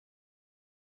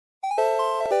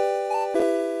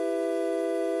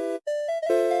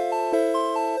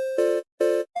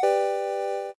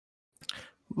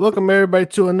Welcome everybody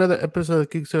to another episode of the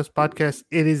Geek Source Podcast.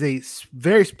 It is a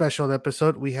very special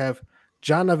episode. We have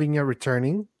John Avina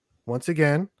returning once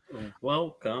again.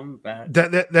 Welcome back.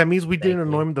 That means we Thank didn't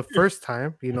annoy you. him the first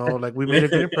time. Like we made a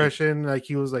good impression. Like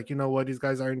he was like, you know what, these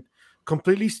guys aren't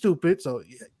completely stupid. So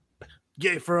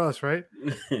yay for us, right?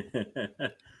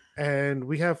 And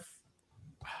we have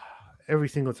every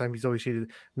single time he's always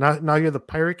cheated. Now you're the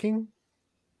Pirate King.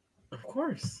 Of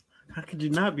course. How could you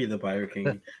not be the Pirate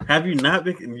King? Have you not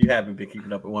been? You haven't been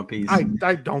keeping up with One Piece.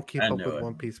 I don't keep up with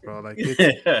One Piece, bro. Like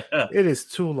it is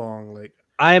too long. Like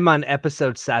I am on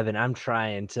episode 7. I'm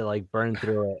trying to burn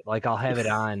through it. Like I'll have it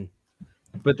on,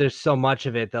 but there's so much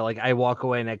of it that I walk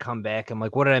away and I come back. I'm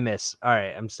like, what did I miss? All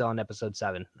right, I'm still on episode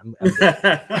 7.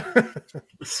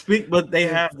 But they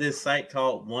have this site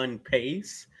called One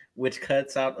Pace, which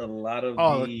cuts out a lot of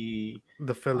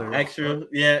the filler extra.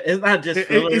 Yeah, it's not just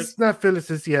fillers. It's not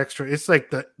fillers. It's the extra. It's like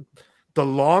the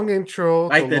long intro,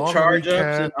 like the long charge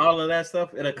recap, ups and all of that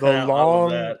stuff. It'll cut the out long all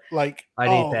of that. I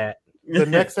need that. The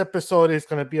next episode is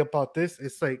gonna be about this.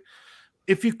 It's like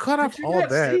if you cut off all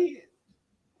that.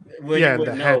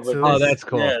 That's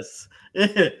cool. Yes.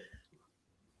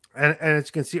 And as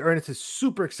you can see, Ernest is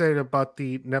super excited about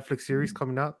the Netflix series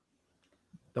coming out.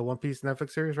 The One Piece Netflix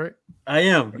series, right? I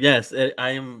am. Yes, I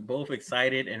am both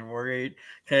excited and worried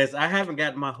because I haven't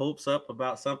gotten my hopes up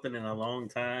about something in a long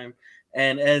time.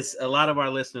 And as a lot of our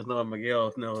listeners know,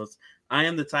 Miguel knows, I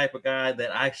am the type of guy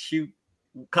that I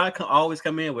always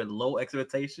come in with low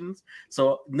expectations.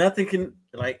 So nothing can,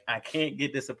 I can't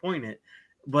get disappointed.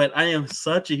 But I am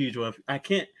such a huge one. I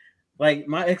can't,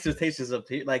 my expectations up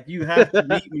here. You have to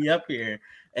meet me up here.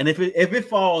 And if it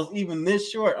falls even this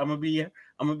short, I'm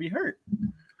gonna be hurt.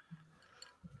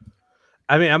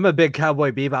 I mean, I'm a big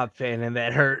Cowboy Bebop fan, and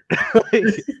that hurt.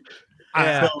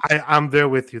 I'm there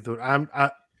with you, dude.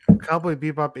 Cowboy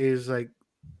Bebop is like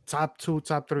top 2,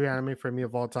 top 3 anime for me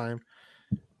of all time.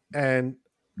 And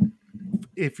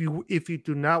if you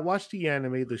do not watch the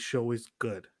anime, the show is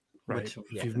good, right?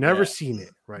 If you've never seen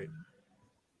it, right?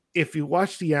 If you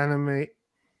watch the anime,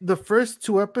 the first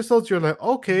 2 episodes, you're like,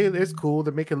 okay, it's cool.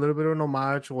 They make a little bit of an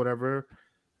homage or whatever.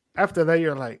 After that,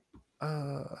 you're like,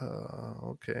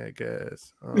 okay, I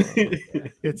guess.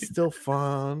 It's still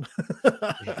fun.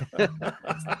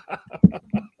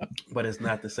 But it's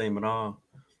not the same at all.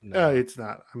 No, it's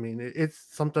not. I mean, it's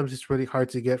sometimes it's really hard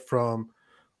to get from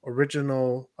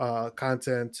original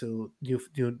content to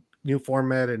new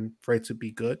format and for it to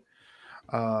be good.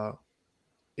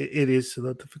 It is a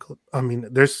little difficult. I mean,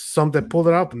 there's some that pulled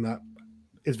it out, but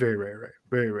it's very rare, right?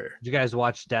 Very rare. Did you guys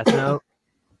watch Death Note?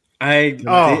 And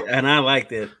I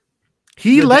liked it.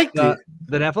 He liked it.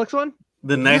 The Netflix one?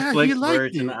 The Netflix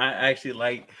version I actually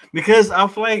like because I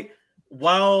feel like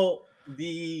while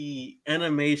the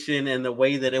animation and the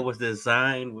way that it was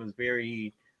designed was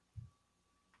very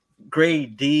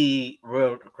grade D,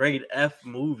 grade F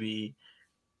movie,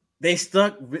 they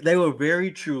were very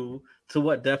true to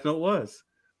what Death Note was.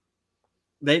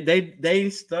 They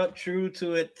stuck true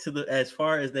to it as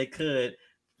far as they could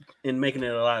in making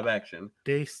it a live action.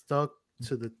 They stuck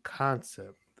to the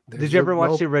concept. Did you ever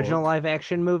watch the original live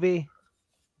action movie?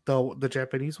 The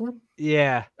Japanese one?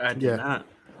 Yeah. I did not.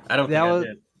 I don't think I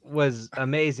did. Was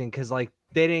amazing because they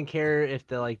didn't care if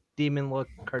the demon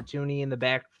looked cartoony in the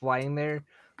back flying there.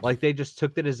 They just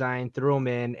took the design, threw them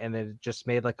in, and then just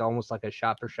made almost like a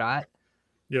shot for shot.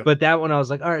 Yeah. But that one I was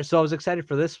like, all right. So I was excited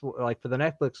for this, for the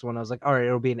Netflix one. I was like, all right,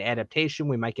 it'll be an adaptation.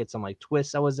 We might get some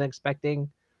twists I wasn't expecting.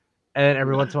 And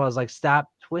every once in a while I was like, stop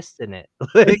twisting it.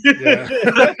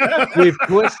 We've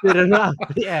twisted enough.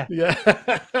 Yeah.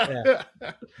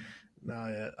 No,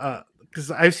 yeah.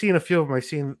 Because I've seen a few of them.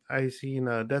 I've seen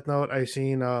Death Note. I've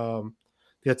seen the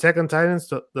Attack on Titans.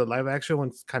 The live action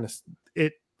one's kind of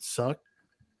it sucked.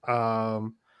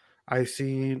 I've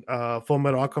seen Full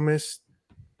Metal Alchemist.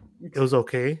 It was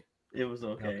okay. It was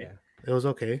okay. It was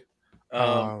okay.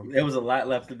 There was a lot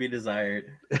left to be desired.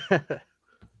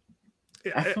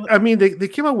 I mean, they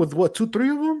came out with what 2, 3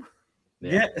 of them.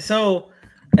 Yeah. So,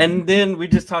 and then we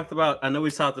just talked about. I know we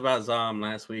talked about Zom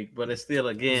last week, but it's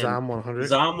still Zom 100.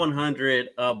 Zom 100.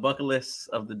 Bucket List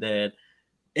of the Dead.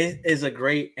 It is a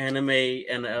great anime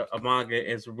and a manga.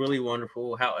 It's really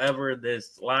wonderful. However,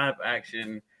 this live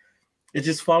action is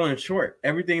just falling short.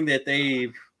 Everything that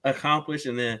they've accomplished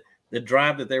and the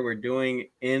drive that they were doing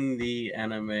in the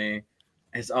anime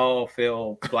has all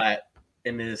fell flat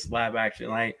in this live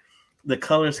action. The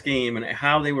color scheme and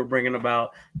how they were bringing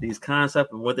about these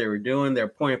concepts and what they were doing, their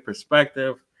point of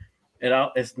perspective,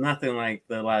 it's nothing like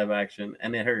the live action,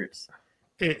 and it hurts.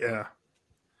 It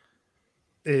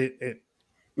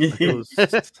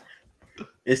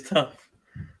It's tough.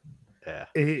 Yeah,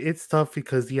 it's tough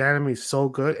because the anime is so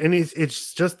good, and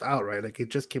it's just out, right? Like it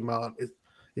just came out.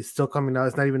 It's still coming out.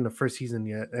 It's not even the first season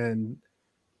yet, and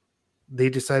they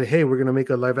decided, hey, we're gonna make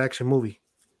a live action movie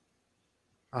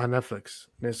on Netflix,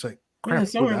 and it's like, Yeah, crap,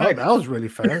 somewhere that, like that was really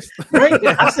fast, right.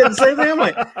 I said the same thing. I'm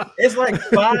like, it's like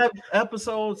 5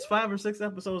 or 6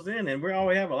 episodes in, and we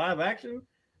already have a live action.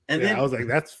 And yeah, then I was like,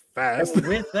 that's fast.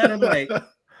 with that, I'm like,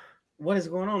 what is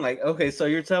going on? Like, okay, so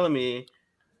you're telling me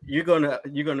you're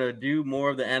gonna do more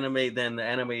of the anime than the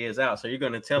anime is out. So you're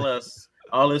gonna tell us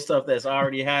all this stuff that's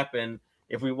already happened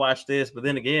if we watch this, but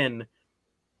then again,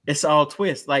 it's all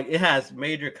twist. Like it has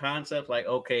major concepts like,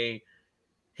 okay,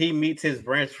 he meets his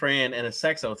best friend in a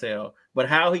sex hotel, but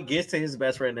how he gets to his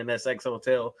best friend in that sex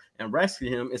hotel and rescue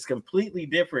him is completely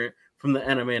different from the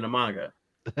anime and the manga.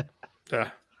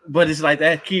 Yeah. But it's like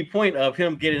that key point of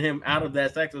him getting him out of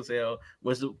that sex hotel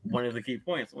was one of the key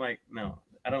points. I'm like, no,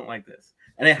 I don't like this.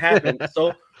 And it happened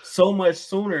so much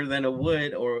sooner than it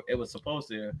would or it was supposed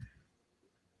to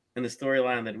in the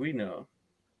storyline that we know.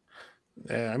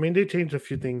 Yeah, I mean they changed a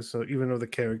few things. So even though the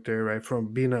character, right,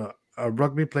 from being a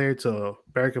rugby player to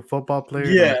American football player,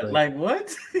 and I was Yeah, like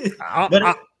what? But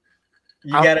I,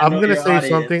 you gotta I'm know gonna your say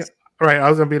something. audience. Right, I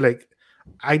was gonna be like,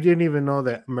 I didn't even know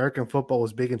that American football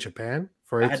was big in Japan.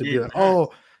 For it I to be did like, not.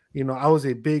 oh, I was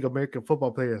a big American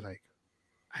football player. Like,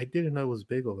 I didn't know it was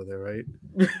big over there, right?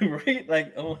 Right?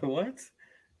 Like, oh, what?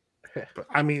 But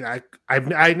I mean,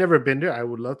 I've never been there. I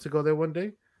would love to go there one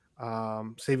day.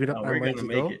 Saving up Oh, my we're money gonna to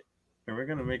make go. it. And we're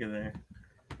gonna make it there.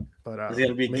 But There's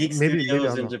gonna be geek maybe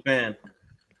studios I'll in know. Japan.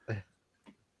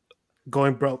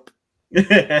 Going broke.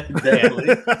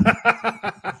 Definitely.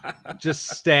 just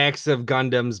stacks of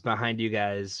Gundams behind you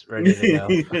guys, ready to go.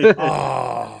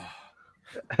 Oh.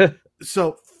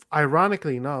 So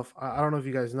ironically enough, I don't know if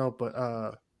you guys know,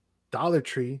 but Dollar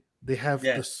Tree, they have the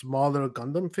Yes. smaller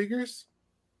Gundam figures,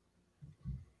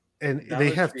 and they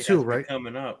Dollar have Tree two, has been right?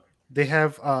 coming up. They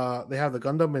have the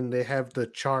Gundam, and they have the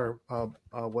Char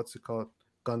what's it called,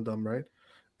 Gundam, right?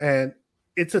 And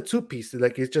it's a two piece.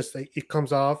 Like it's just like it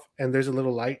comes off, and there's a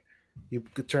little light. You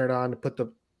could turn it on and put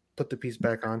the piece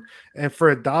back on. And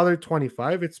for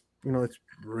 $1.25, it's it's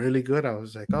really good. I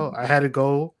was like, oh, I had to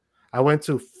go. I went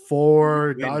to four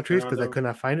Waiting Dollar for Trees because I Hondo. could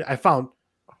not find it.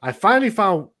 I finally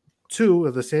found two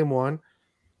of the same one,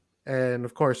 and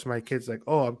of course my kid's like,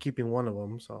 oh, I'm keeping one of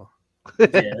them. So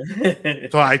Yeah.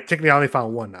 so I technically only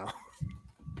found one now.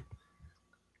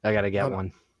 I gotta get But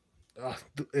one.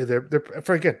 they're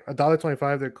for again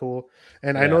 $1.25. They're cool,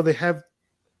 and I Yeah. know they have.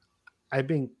 I've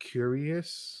been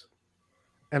curious,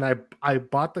 and I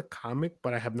bought the comic,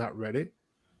 but I have not read it.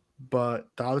 But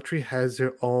Dollar Tree has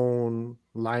their own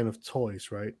line of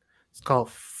toys, right? It's called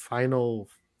Final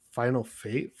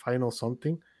Fate, Final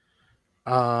something.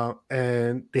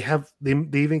 And they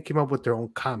even came up with their own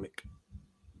comic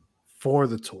for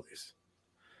the toys.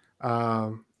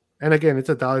 And again, it's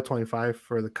 $1.25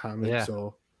 for the comic, Yeah.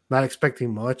 so not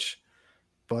expecting much.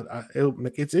 But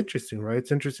it's interesting, right?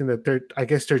 It's interesting that I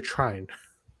guess they're trying.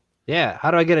 Yeah.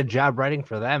 How do I get a job writing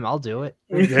for them? I'll do it.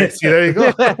 Yeah, see, there you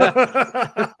go.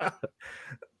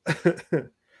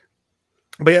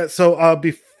 But yeah, so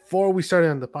before we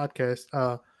started on the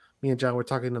podcast, me and John were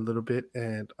talking a little bit,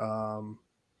 and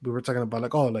we were talking about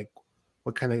like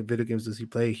what kind of video games does he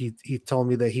play? He told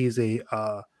me that he's a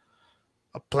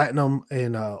platinum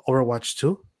in Overwatch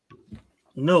 2.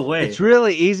 No way. It's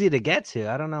really easy to get to.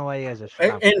 I don't know why you guys are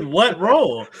shocked. In what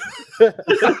role?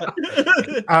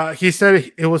 He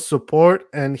said it was support,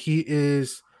 and he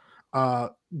is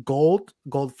gold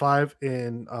 5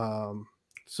 in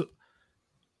so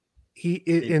he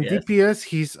in DPS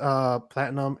he's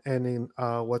platinum, and in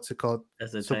what's it called,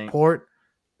 support tank.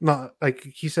 No, like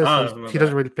he says he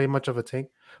doesn't really play much of a tank,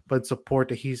 but support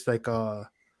that he's like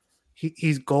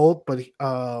he's gold, but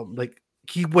like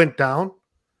he went down,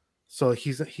 so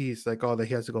he's like, oh, that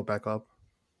he has to go back up.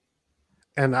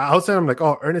 And outside, I'm like,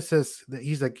 oh, Ernest says that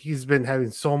he's been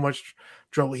having so much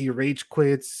trouble. He rage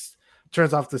quits,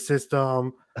 turns off the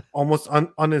system, almost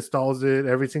uninstalls it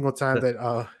every single time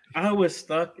that I was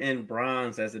stuck in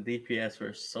bronze as a DPS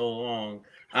for so long.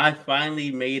 I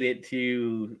finally made it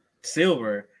to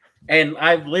silver, and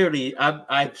I've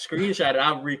screenshot it,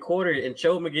 I've recorded it and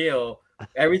showed Miguel.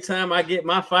 Every time I get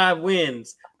my 5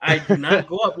 wins, I do not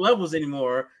go up levels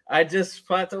anymore. I just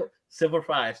plateau. Silver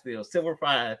 5 still. Silver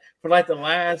 5 for like the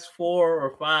last 4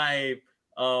 or 5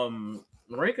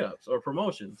 rank ups or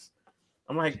promotions.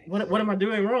 I'm like, what am I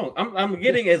doing wrong? I'm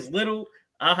getting as little.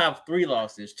 I'll have 3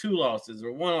 losses, 2 losses,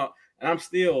 or 1 loss, and I'm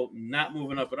still not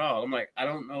moving up at all. I'm like, I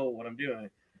don't know what I'm doing.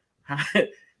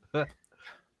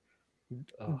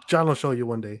 John will show you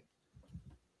one day.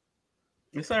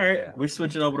 It's all right. Yeah. We're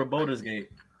switching over to Baldur's Gate.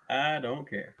 I don't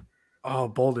care. Oh,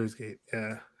 Baldur's Gate.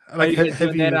 Yeah. Are you guys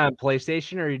doing that on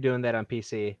PlayStation or are you doing that on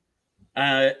PC?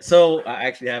 So I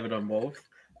actually have it on both.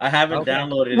 I haven't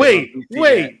downloaded it on PC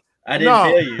yet. Yet. I didn't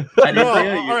tell you. I didn't tell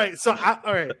you. All right. So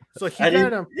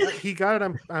he got it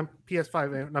on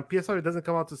PS5, and on PS5 it doesn't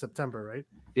come out to September, right?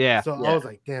 Yeah. So I was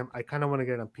like, damn, I kind of want to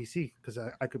get it on PC because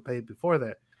I could play it before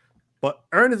that. But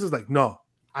Ernest was like, no,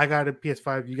 I got a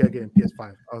PS5. You gotta get it in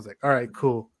PS5. I was like, all right,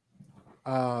 cool.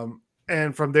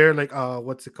 And from there, like,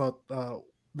 what's it called?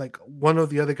 Like one of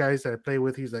the other guys that I play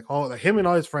with, he's like, oh, like him and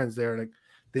all his friends there, like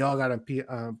they all got on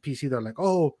PC. They're like,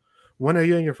 oh, when are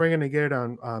you and your friend gonna get it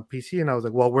on PC? And I was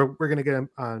like, well, we're gonna get it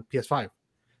on PS5.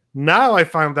 Now I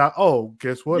found out. Oh,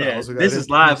 guess what? Yeah, this is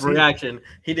live PC. Reaction.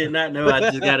 He did not know. I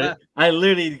just got it. I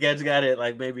literally just got it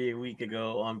like maybe a week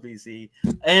ago on PC.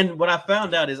 And what I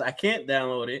found out is I can't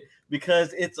download it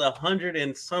because it's 100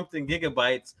 and something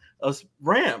gigabytes of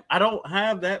RAM. I don't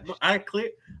have that. I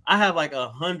have like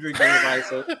 100 gigabytes.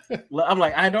 So I'm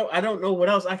like, I don't know what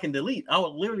else I can delete. I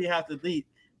would literally have to delete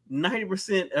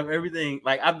 90% of everything.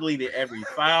 Like I deleted every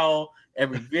file,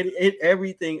 every video,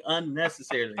 everything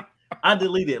unnecessarily. I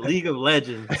deleted League of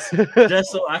Legends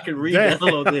just so I can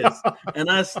re-download this,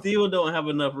 and I still don't have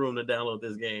enough room to download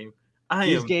this game.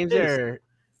 These games are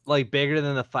like bigger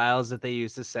than the files that they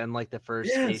used to send like the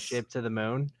first spaceship to the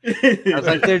moon. I was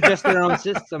like, they're just their own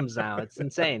systems now. It's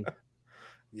insane.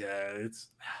 Yeah, it's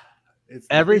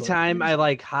every time I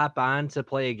like hop on to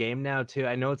play a game now too.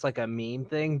 I know it's like a meme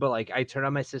thing, but like I turn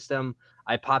on my system,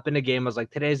 I pop in a game. I was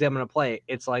like, today's I'm gonna play.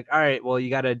 It's like, all right, well, you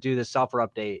got to do the software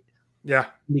update. Yeah,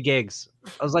 the gigs.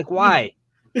 I was like, why?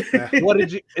 What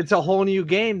did you? It's a whole new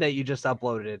game that you just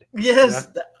uploaded. Yes,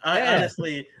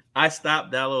 honestly, I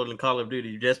stopped downloading Call of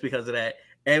Duty just because of that.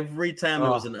 Every time it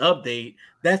was an update,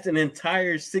 that's an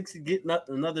entire 60 gig,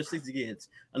 another 60 gigs,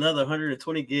 another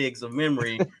 120 gigs of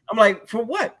memory. I'm like, for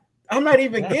what? I'm not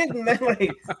even getting that.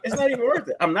 Like, it's not even worth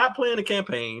it. I'm not playing a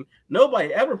campaign.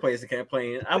 Nobody ever plays a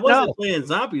campaign. I wasn't playing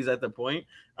zombies at the point.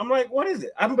 I'm like, what is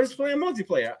it? I'm just playing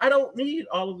multiplayer. I don't need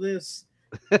all of this.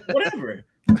 Whatever.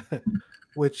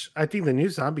 Which I think the new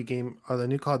zombie game or the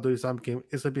new Call of Duty zombie game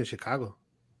is gonna be in Chicago.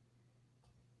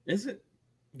 Is it?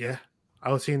 Yeah,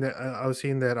 I was seeing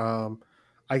that.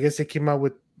 I guess it came out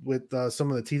with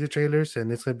some of the teaser trailers,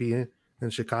 and it's gonna be in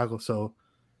Chicago. So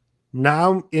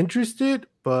now I'm interested,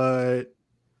 but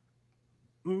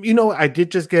you know, I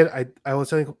did just get. I was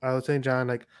saying, John,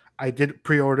 like I did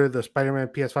pre-order the Spider-Man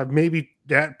PS5. Maybe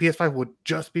that PS5 would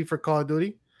just be for Call of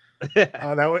Duty.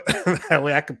 That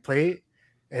way I could play it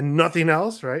and nothing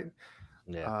else, right?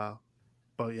 Yeah.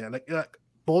 But yeah, like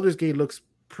Baldur's Gate looks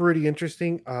pretty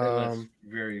interesting. It looks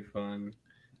very fun.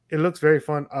 It looks very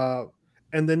fun.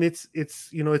 And then it's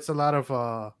you know, it's a lot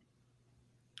of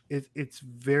it's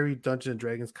very Dungeons and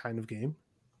Dragons kind of game.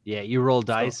 Yeah, you roll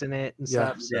dice in it and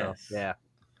stuff. So yeah.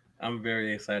 I'm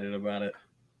very excited about it.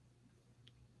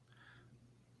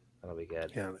 That'll be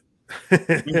good.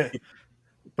 Yeah.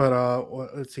 But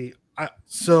let's see.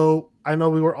 So I know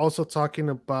we were also talking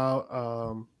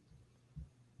about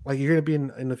like you're gonna be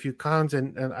in a few cons,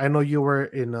 and I know you were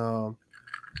in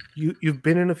you've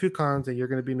been in a few cons, and you're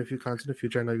gonna be in a few cons in the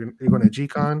future. I know you're going to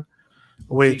G-Con,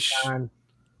 which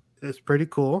is pretty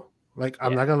cool. Like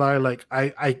I'm not gonna lie, like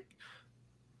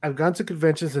I've gone to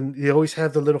conventions and they always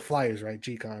have the little flyers, right?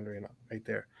 G-Con right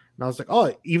there. And I was like,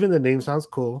 oh, even the name sounds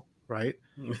cool, right?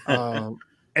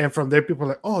 And from there, people are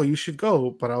like, oh, you should go.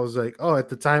 But I was like, oh, at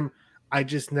the time, I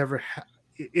just never,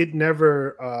 it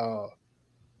never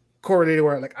correlated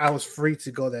where like I was free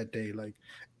to go that day. Like,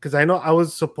 because I know I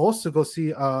was supposed to go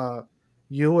see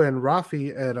you and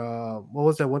Rafi at what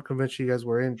was that one convention you guys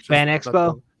were in? Fan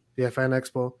Expo? Yeah, Fan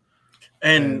Expo.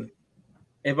 And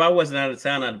if I wasn't out of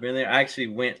town, I'd have been there. I actually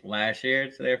went last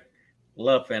year to there.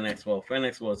 Love Fan Expo. Fan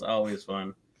Expo is always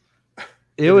fun.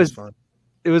 It was fun.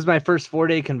 It was my first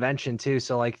 4-day convention too.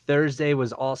 So like Thursday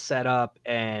was all set up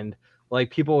and like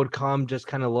people would come just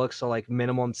kind of look. So like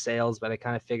minimum sales, but I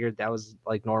kind of figured that was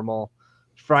like normal.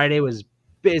 Friday was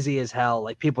busy as hell.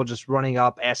 Like people just running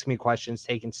up, asking me questions,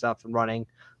 taking stuff and running.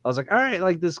 I was like, all right,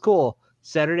 like this is cool.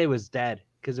 Saturday was dead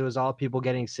because it was all people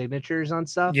getting signatures on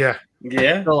stuff. Yeah.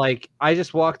 Yeah. So like I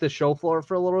just walked the show floor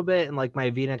for a little bit in like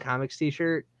my Avina Comics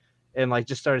t-shirt and like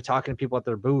just started talking to people at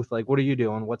their booth. Like, what are you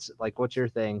doing? What's your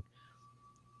thing?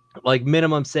 Like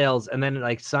minimum sales. And then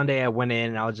like Sunday I went in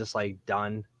and I was just like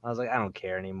done. I was like, I don't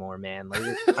care anymore, man.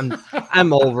 Like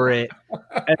I'm over it.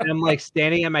 And I'm like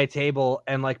standing at my table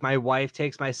and like my wife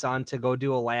takes my son to go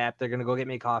do a lap. They're gonna go get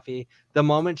me coffee. The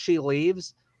moment she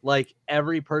leaves, like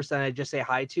every person I just say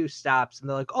hi to stops and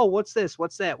they're like, oh, what's this?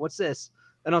 What's that? What's this?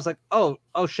 And I was like, oh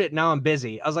shit, now I'm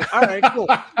busy. I was like, all right, cool.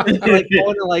 Like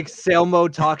going to like sale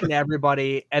mode, talking to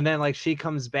everybody, and then like she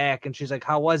comes back and she's like,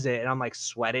 how was it? And I'm like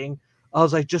sweating. I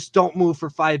was like, just don't move for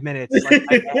 5 minutes. Like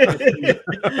I have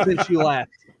to see since you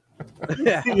left.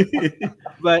 Yeah.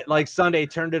 But like Sunday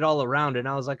turned it all around, and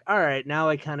I was like, all right, now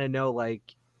I kind of know, like,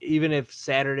 even if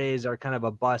Saturdays are kind of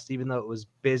a bust, even though it was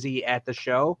busy at the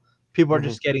show, people are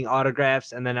just getting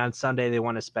autographs, and then on Sunday they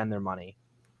want to spend their money.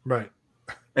 Right.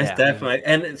 It's definitely,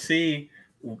 and see,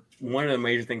 one of the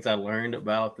major things I learned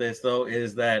about this though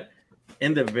is that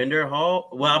in the vendor hall,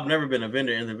 well, I've never been a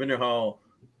vendor. In the vendor hall,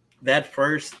 that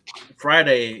first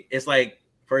Friday, it's like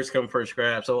first come, first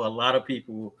grab. So a lot of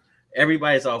people,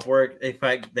 everybody's off work. In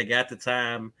fact, they got the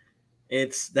time.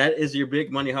 That is your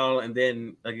big money haul. And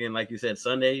then again, like you said,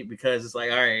 Sunday, because it's like,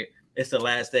 all right, it's the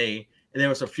last day. And there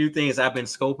was a few things I've been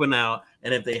scoping out.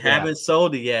 And if they haven't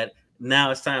sold it yet,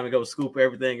 now it's time to go scoop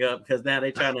everything up, because now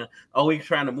they're trying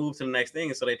to move to the next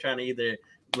thing. So they're trying to either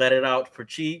let it out for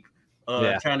cheap,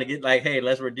 trying to get like, hey,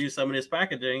 let's reduce some of this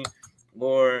packaging,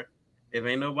 or if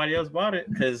ain't nobody else bought it,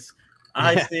 because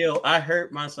I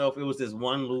hurt myself. It was this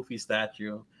one Luffy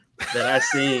statue that I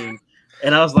seen,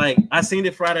 and I was like, I seen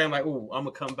it Friday. I'm like, oh, I'm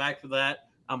gonna come back for that.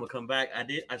 I'm gonna come back.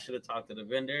 I should have talked to the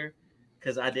vendor,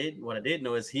 because what I did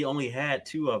know is he only had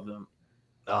 2 of them.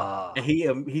 And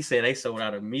he said they sold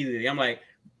out immediately. I'm like,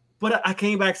 but I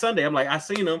came back Sunday. I'm like, I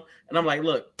seen them, and I'm like,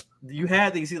 look, you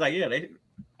had these. He's like, yeah,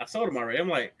 I sold them already. I'm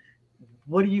like,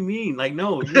 what do you mean? Like,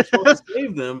 no, you're supposed to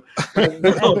save them. Like,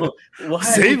 no,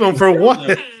 save them for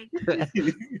what?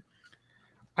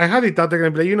 I highly thought they're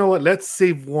gonna be like, you know what? Let's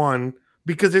save one,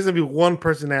 because there's gonna be one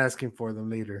person asking for them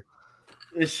later.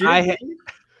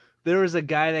 There was a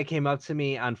guy that came up to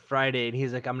me on Friday, and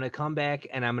he's like, I'm gonna come back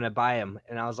and I'm gonna buy them,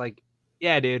 and I was like,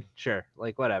 yeah, dude, sure,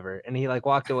 like whatever. And he like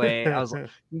walked away. I was like,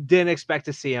 didn't expect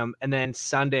to see him. And then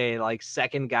Sunday, like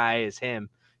second guy is him.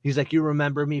 He's like, you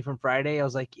remember me from Friday? I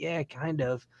was like, yeah, kind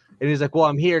of. And he's like, well,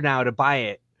 I'm here now to buy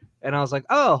it. And I was like,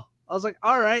 oh,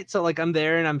 all right. So like I'm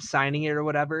there and I'm signing it or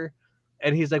whatever.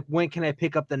 And he's like, when can I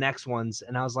pick up the next ones?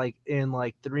 And I was like, in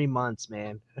like 3 months,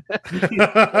 man.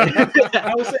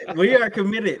 I would say we are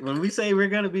committed. When we say we're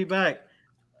gonna be back,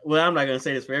 well, I'm not gonna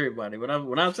say this for everybody, but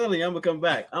when I'm telling you I'm gonna come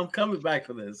back, I'm coming back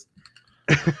for this.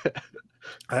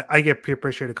 I get peer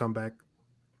pressure to come back.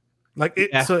 Like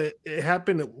it, so it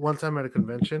happened one time at a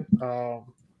convention.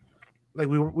 Like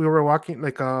we were walking,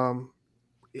 like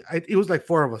it was like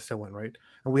 4 of us that went, right,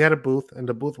 and we had a booth, and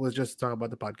the booth was just talking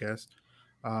about the podcast.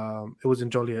 It was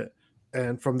in Joliet,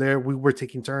 and from there we were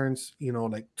taking turns. You know,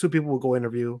 like 2 people would go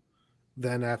interview.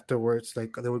 Then afterwards,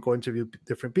 like they would go interview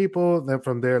different people. Then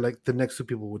from there, like the next 2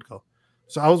 people would go.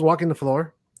 So I was walking the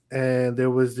floor, and there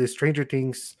was this Stranger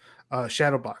Things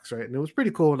shadow box, right? And it was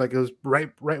pretty cool. Like it was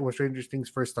right when Stranger Things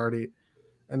first started,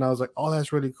 and I was like, "Oh,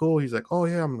 that's really cool." He's like, "Oh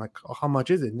yeah." I'm like, "Oh, how much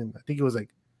is it?" And I think it was like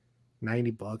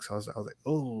 $90. I was like,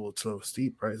 "Oh, it's so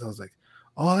steep, right?" So I was like,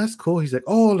 "Oh, that's cool." He's like,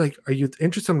 "Oh, like, are you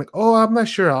interested?" I'm like, "Oh, I'm not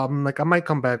sure. I'm like, I might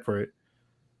come back for it."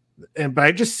 But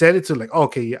I just said it to like,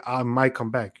 okay, yeah, I might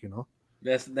come back, you know.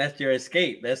 That's your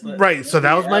escape. That's right. So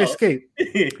that was my escape.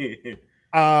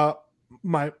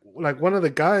 My like one of the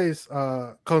guys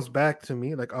comes back to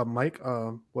me, like Mike,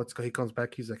 he comes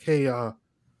back, he's like, "Hey, are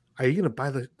you gonna buy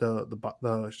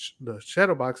the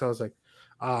shadow box?" I was like,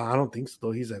 I don't think so.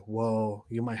 He's like, "Well,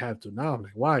 you might have to now." I'm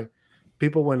like, "Why?"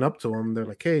 People went up to him, they're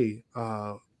like, "Hey,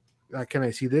 can I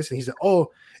see this?" And he's like,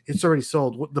 "Oh, it's already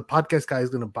sold. The podcast guy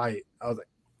is gonna buy it." I was like,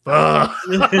 I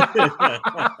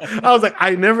was like,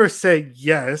 I never said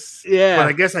yes, but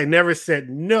I guess I never said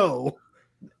no,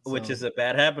 which is a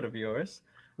bad habit of yours.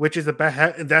 Which is a bad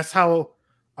habit. That's how.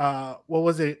 What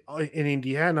was it in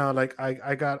Indiana? Like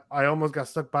I almost got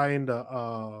stuck buying the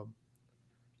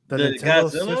Nintendo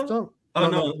Godzilla? system. Oh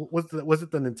no, was it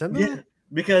the Nintendo? Yeah,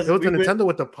 because it was the Nintendo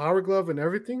with the Power Glove and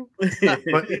everything.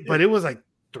 but it was like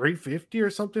 $350 or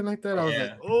something like that. I was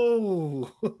like,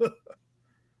 oh.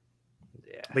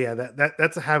 But yeah,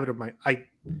 that's a habit of mine.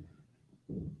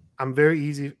 I'm very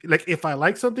easy. Like if I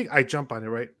like something, I jump on it,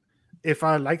 right? If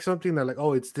I like something, they're like,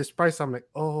 "Oh, it's this price." I'm like,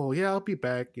 "Oh yeah, I'll be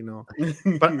back," you know.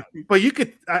 But you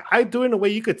could, I do it in a way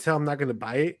you could tell I'm not gonna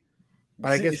buy it.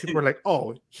 But I guess people are like,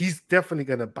 "Oh, he's definitely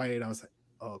gonna buy it." I was like,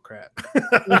 "Oh crap."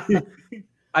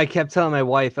 I kept telling my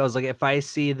wife, I was like, if I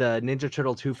see the Ninja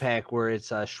Turtle 2-pack where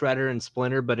it's Shredder and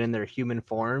Splinter, but in their human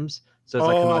forms, so it's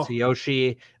like Hamato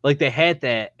Yoshi, like they had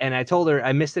that, and I told her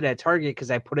I missed it at Target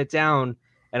because I put it down,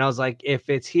 and I was like, if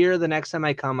it's here the next time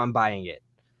I come, I'm buying it.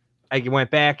 I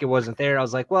went back, it wasn't there. I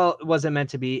was like, well, it wasn't meant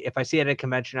to be. If I see it at a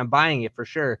convention, I'm buying it for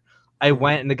sure. I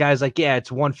went, and the guy's like, yeah, it's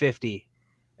 $150,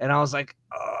 and I was like,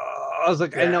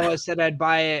 I know I said I'd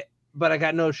buy it. but I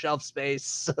got no shelf space.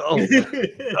 So,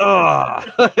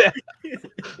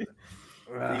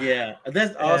 yeah,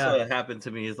 that's also happened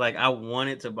to me. It's like I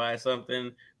wanted to buy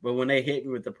something, but when they hit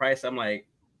me with the price, I'm like,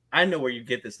 I know where you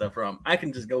get this stuff from. I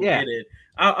can just go get it.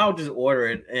 I'll just order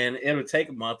it, and it'll take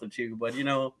a month or two. But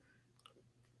it'll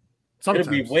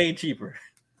be way cheaper.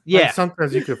 Yeah, like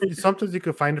sometimes you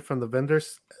could find it from the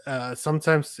vendors.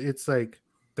 Sometimes it's like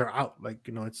they're out. Like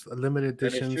it's a limited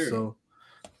edition. So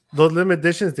those limited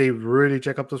editions, they really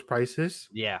check up those prices.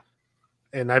 Yeah,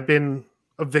 and I've been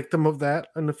a victim of that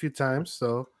a few times.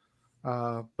 So,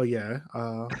 but yeah,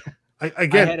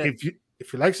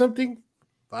 if you like something,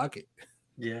 fuck it.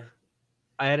 Yeah,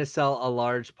 I had to sell a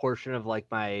large portion of like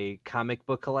my comic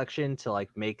book collection to like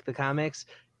make the comics,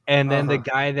 and then the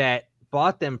guy that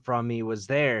bought them from me was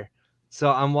there.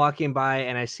 So I'm walking by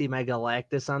and I see my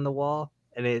Galactus on the wall,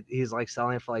 and he's like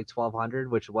selling it for like $1,200,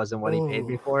 which wasn't what he paid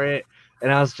me for it.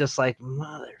 And I was just like,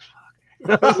 motherfucker.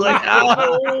 I was like,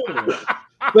 oh.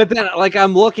 But then like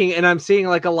I'm looking and I'm seeing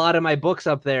like a lot of my books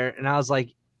up there, and I was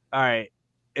like, all right,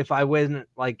 if I win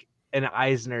like an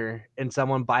Eisner and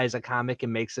someone buys a comic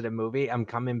and makes it a movie, I'm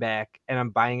coming back and I'm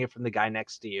buying it from the guy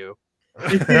next to you.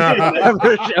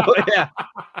 Yeah.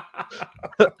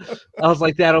 I was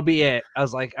like, that'll be it. I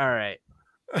was like, all right.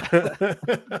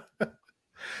 Yeah.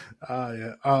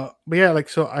 But yeah, like,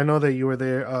 so I know that you were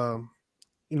there.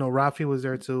 Rafi was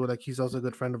there too. Like, he's also a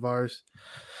good friend of ours.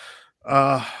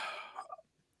 I'm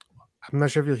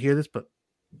not sure if you'll hear this, but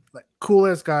like, cool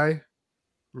ass guy.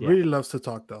 Really loves to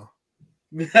talk though.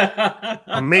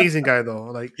 Amazing guy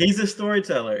though. Like, he's a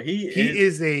storyteller. He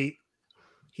is a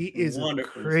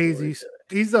crazy.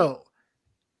 He's a.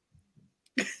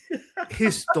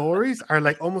 His stories are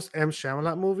like almost M.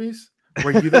 Shyamalan movies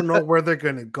where you don't know where they're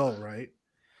gonna go, right?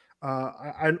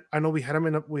 I know we had him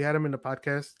in the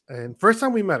podcast, and first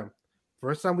time we met him,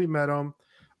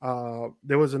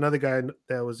 there was another guy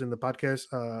that was in the podcast,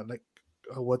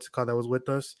 what's it called, that was with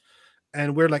us,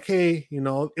 and we're like, hey,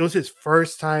 it was his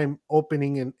first time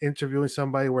opening and interviewing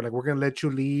somebody. We're like, we're gonna let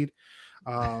you lead.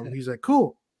 He's like,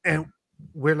 cool, and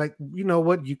we're like, you know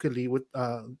what, you could lead with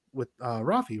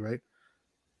Rafi, right?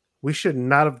 We should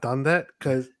not have done that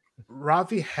because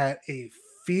Rafi had a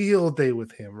field day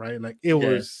with him, right? Like it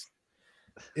was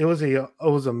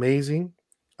amazing.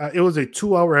 It was a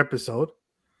 2-hour episode,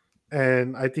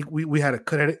 and I think we had to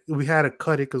cut it. We had to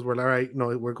cut it because we're like, all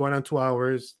right, we're going on 2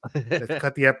 hours. Let's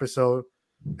cut the episode.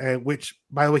 And which,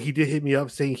 by the way, he did hit me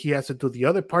up saying he has to do the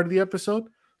other part of the episode,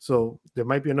 so there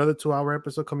might be another 2-hour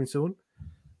episode coming soon.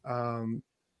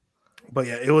 But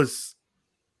yeah, it was.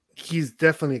 He's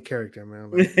definitely a character,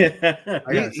 man.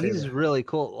 Like, he's really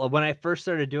cool. When I first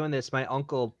started doing this, my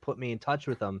uncle put me in touch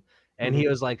with him, and he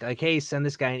was like, hey, send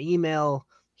this guy an email.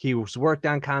 He's worked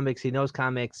on comics. He knows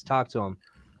comics. Talk to him.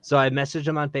 So I messaged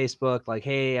him on Facebook, like,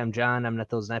 hey, I'm John. I'm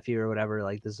Neto's nephew or whatever.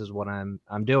 Like, this is what I'm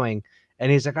doing. And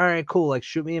he's like, all right, cool. Like,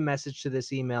 shoot me a message to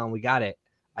this email, and we got it.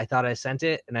 I thought I sent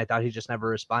it, and I thought he just never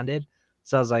responded.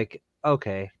 So I was like,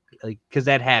 okay, like, because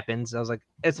that happens. I was like,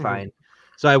 it's fine.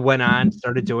 So I went on,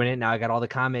 started doing it. Now I got all the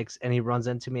comics, and he runs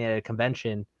into me at a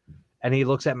convention, and he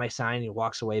looks at my sign, he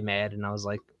walks away mad, and I was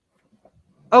like,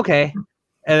 okay.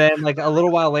 And then like a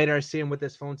little while later, I see him with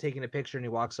his phone taking a picture, and he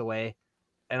walks away,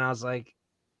 and I was like,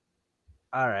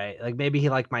 all right, like maybe he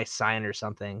liked my sign or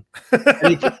something.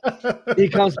 He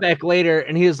comes back later,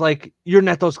 and he was like, you're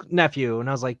Neto's nephew, and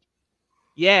I was like,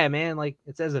 yeah, man, like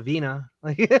it says Avina,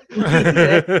 like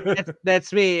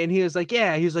that's me. And he was like,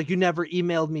 yeah, he was like, you never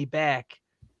emailed me back.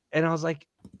 And I was like,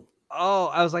 oh,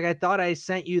 I thought I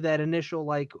sent you that initial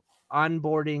like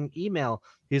onboarding email.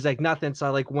 He's like, nothing. So I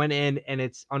like went in, and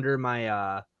it's under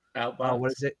my outbox.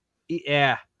 What is it?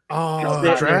 Yeah.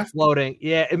 Oh, draft floating.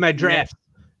 Yeah, in my draft.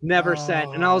 Never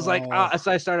sent. And I was like,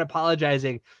 so I started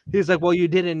apologizing. He's like, well, you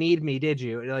didn't need me, did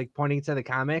you? Like pointing to the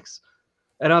comics.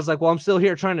 And I was like, well, I'm still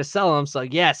here trying to sell them. So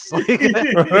yes. I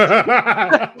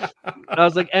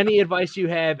was like, any advice you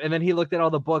have? And then he looked at all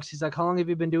the books. He's like, how long have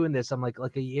you been doing this? I'm like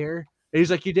a year. And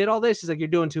he's like, you did all this? He's like, you're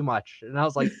doing too much. And I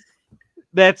was like,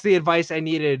 that's the advice I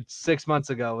needed 6 months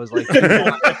ago. Was like,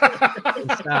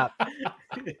 stop.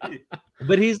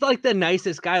 But he's like the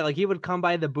nicest guy. Like he would come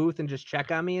by the booth and just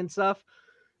check on me and stuff.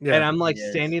 Yeah, and I'm like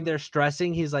standing there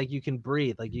stressing. He's like, you can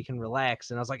breathe, like you can relax.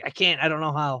 And I was like, I can't. I don't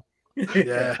know how.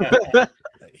 Yeah.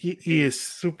 He is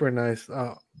super nice.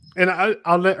 And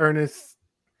I'll let Ernest.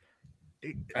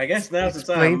 I guess now's the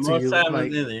time. Most time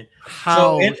like,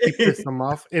 how he pissed him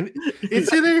off, and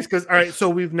it's hilarious because all right, so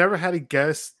we've never had a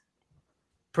guest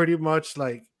pretty much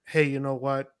like, hey, you know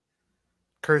what,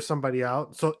 curse somebody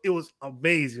out. So it was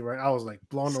amazing, right? I was like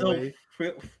blown away.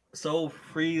 So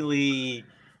freely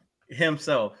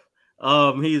himself.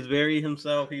 He's very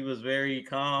himself. He was very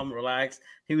calm, relaxed.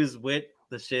 He was with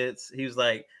the shits. He was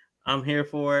like, I'm here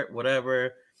for it,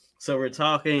 whatever. So we're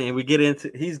talking and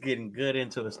he's getting good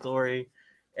into a story.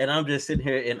 And I'm just sitting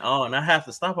here in awe. And I have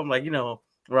to stop. I'm like,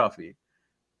 Rafi,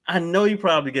 I know you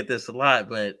probably get this a lot,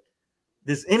 but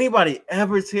does anybody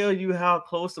ever tell you how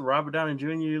close to Robert Downey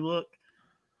Jr. you look?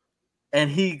 And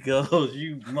he goes,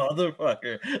 "You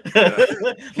motherfucker!"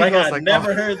 Like I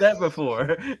never heard that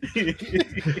before.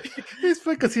 It's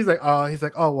because he's like,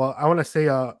 oh well, I want to say,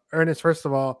 Ernest, first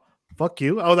of all, fuck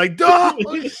you. I was like, duh,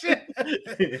 oh,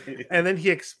 shit. And then he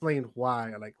explained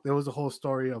why. Like there was a whole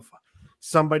story of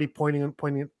somebody pointing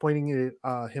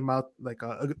him out, like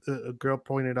a girl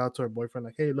pointed out to her boyfriend,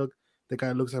 like, hey, look, the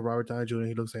guy looks like Robert Downey Jr.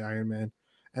 He looks like Iron Man.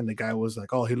 And the guy was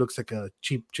like, oh, he looks like a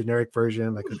cheap generic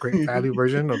version, like a great value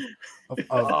version of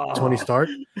Tony Stark.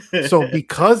 So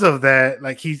because of that,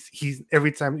 like he's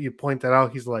every time you point that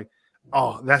out, he's like,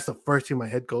 oh, that's the first thing my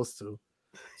head goes to.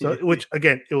 So which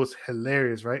again, it was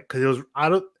hilarious, right? Because it was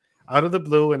out of the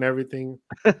blue and everything.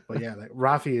 But yeah, like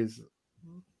Rafi is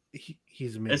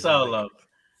he's amazing. It's all love.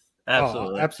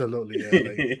 Absolutely. Oh,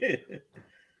 absolutely.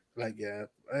 Yeah. Yeah.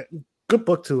 Good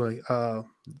book too. Like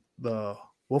the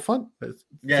Wolf Hunt? It's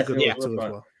yes, a good book too as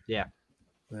well. Yeah.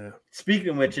 Speaking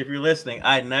of which, if you're listening,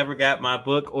 I never got my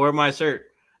book or my shirt.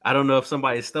 I don't know if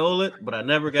somebody stole it, but I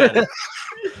never got it.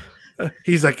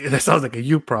 He's like, that sounds like a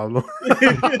you problem.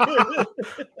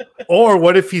 Or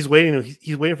what if he's waiting?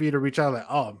 He's waiting for you to reach out.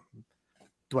 Like, oh,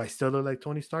 do I still look like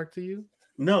Tony Stark to you?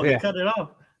 No, he cut it off.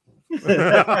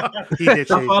 He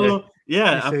did. I follow.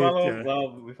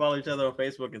 Well, we follow each other on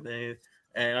Facebook and things,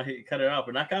 and he cut it off.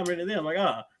 And I commented them like,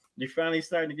 oh, you finally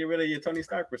starting to get rid of your Tony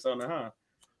Stark persona, huh?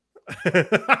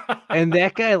 And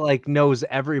that guy like knows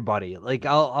everybody. Like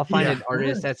I'll find an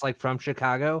artist that's like from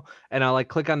Chicago, and I'll like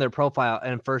click on their profile,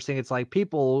 and first thing it's like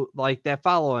people like that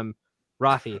follow him,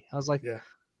 Rafi. I was like,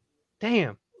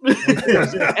 damn,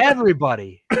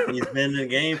 everybody. He's been in the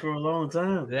game for a long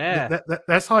time. Yeah,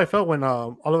 that's how I felt when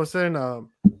all of a sudden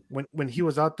when he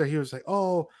was out there, he was like,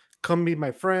 oh, come meet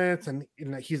my friends, and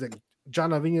he's like,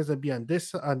 John Avina's gonna be on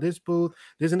this booth,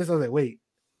 this and this. I was like, wait,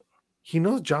 he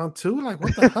knows John too? Like,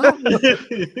 what the hell?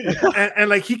 and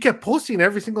like he kept posting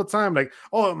every single time, like,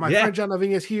 oh, my friend John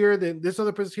Avina is here, then this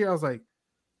other person's here. I was like,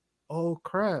 oh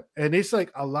crap. And it's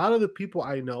like a lot of the people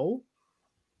I know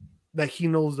that he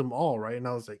knows them all, right? And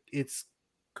I was like, it's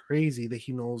crazy that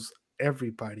he knows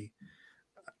everybody.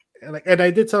 And I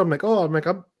did tell him, like, oh,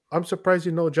 I'm surprised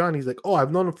you know John. He's like, oh,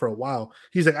 I've known him for a while.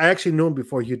 He's like, I actually knew him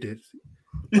before you did.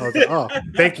 I was like, oh,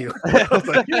 thank you. I was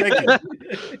like,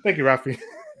 thank you, Rafi.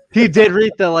 He did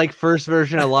read the like first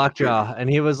version of Lockjaw, and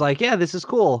he was like, yeah, this is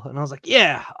cool. And I was like,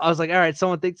 yeah. I was like, all right,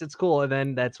 someone thinks it's cool. And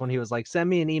then that's when he was like, send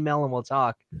me an email and we'll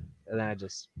talk. And then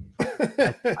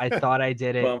I thought I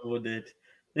did it. Bumbled it.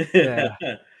 Yeah.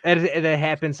 And it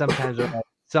happens sometimes where like,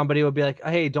 somebody would be like,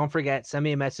 hey, don't forget, send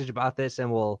me a message about this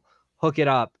and we'll hook it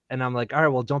up. And I'm like, all right,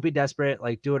 well, don't be desperate.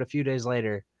 Like, do it a few days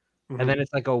later. And then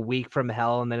it's like a week from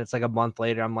hell, and then it's like a month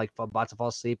later. I'm like about to fall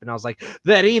asleep, and I was like,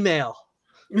 that email.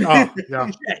 Oh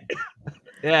yeah,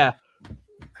 yeah.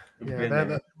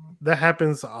 That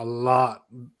happens a lot,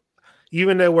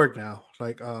 even at work now.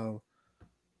 Like,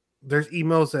 there's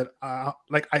emails that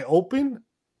I open,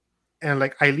 and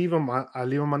like I leave them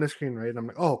on the screen, right? And I'm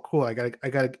like, oh, cool. I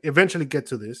gotta eventually get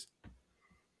to this.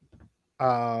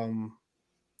 And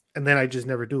then I just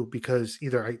never do, because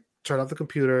either I turn off the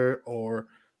computer, or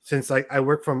since I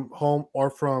work from home or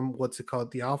from what's it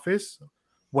called, the office,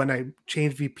 when I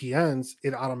change VPNs,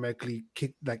 it automatically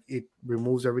it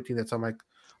removes everything that's on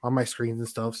my screens and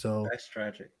stuff. So that's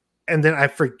tragic. And then I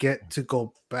forget to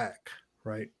go back,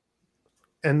 right?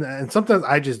 And sometimes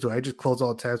I just close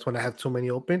all tabs when I have too many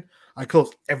open. I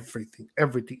close everything,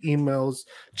 emails,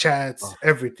 chats,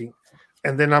 everything,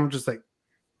 and then I'm just like,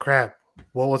 crap,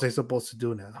 what was I supposed to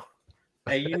do now?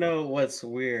 Hey, you know what's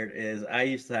weird is I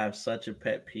used to have such a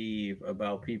pet peeve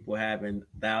about people having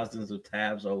thousands of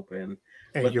tabs open.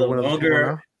 And but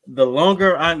the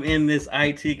longer I'm in this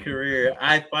IT career,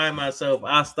 I find myself,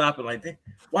 I'll stop and like,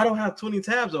 why don't I have 20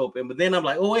 tabs open? But then I'm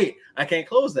like, oh wait, I can't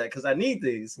close that because I need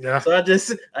these. Yeah. So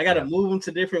I got to move them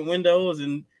to different windows,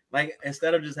 and like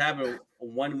instead of just having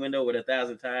one window with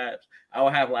 1,000 tabs, I will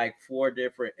have like 4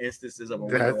 different instances of a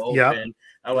window open. Yep.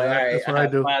 I'm like, all right, I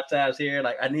have 5 tabs here.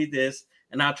 Like I need this.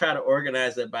 And I'll try to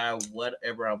organize it by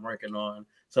whatever I'm working on.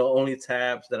 So only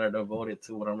tabs that are devoted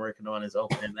to what I'm working on is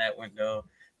open in that window.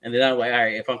 And then I'm like, all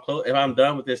right, if I'm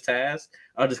done with this task,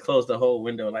 I'll just close the whole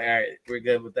window. Like, all right, we're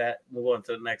good with that. Move on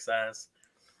to the next size.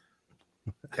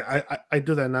 I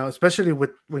do that now, especially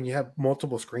when you have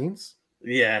multiple screens.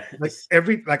 Yeah,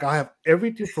 like I have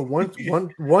everything from one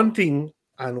thing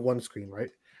on one screen, right?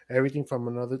 Everything from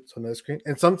another to another screen,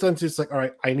 and sometimes it's like, all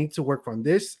right, I need to work on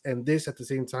this and this at the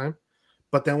same time.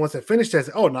 But then once I finish that,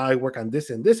 oh, now I work on this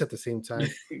and this at the same time,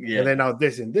 and then now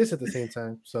this and this at the same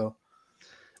time. So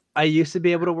I used to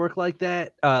be able to work like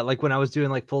that. Like when I was doing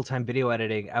like full-time video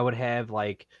editing, I would have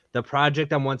like the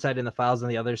project on one side and the files on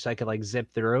the other, so I could like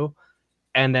zip through.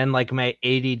 And then like my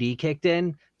ADD kicked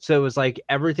in, so it was like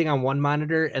everything on one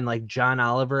monitor and like John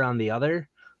Oliver on the other.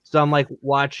 So I'm like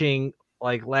watching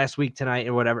like last week tonight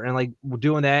or whatever, and like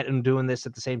doing that and doing this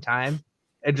at the same time,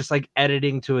 and just like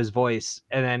editing to his voice.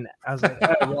 And then I was like,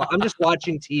 oh, well, I'm just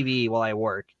watching TV while I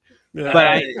work. yeah.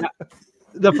 But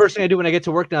the first thing I do when I get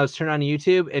to work now is turn on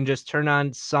YouTube and just turn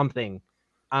on something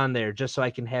on there just so I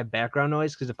can have background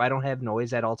noise. Because if I don't have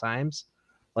noise at all times,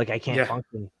 like I can't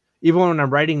function. Even when I'm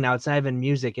writing now, it's not even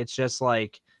music. It's just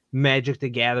like Magic the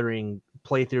Gathering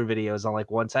playthrough videos on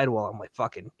like one side while I'm like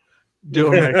fucking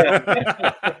doing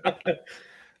my.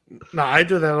 No, I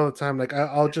do that all the time. Like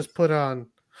I'll just put on.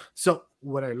 So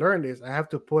what I learned is I have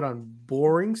to put on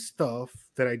boring stuff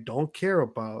that I don't care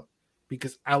about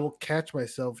because I will catch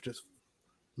myself just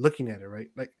looking at it, right?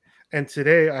 Like, and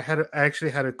today I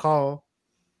actually had a call,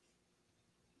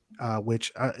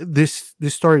 which this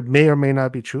story may or may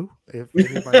not be true if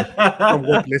anybody from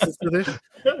work listens to this.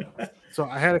 So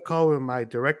I had a call with my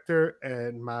director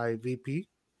and my VP,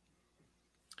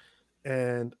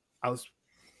 and I was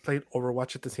playing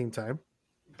Overwatch at the same time.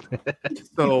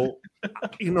 So,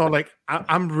 like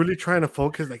I'm really trying to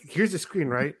focus. Like, here's the screen,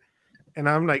 right? And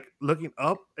I'm like looking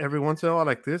up every once in a while,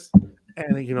 like this,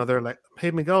 and they're like, "Hey,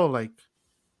 Miguel, like,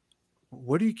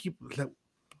 what do you keep? Like,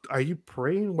 are you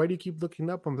praying? Why do you keep looking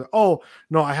up?" I'm like, "Oh,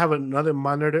 no, I have another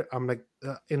monitor. I'm like,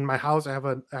 in my house, I have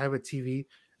a TV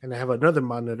and I have another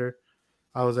monitor."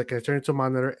 I was like, I turn it to a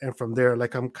monitor, and from there,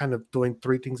 like, I'm kind of doing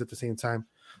three things at the same time.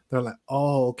 They're like,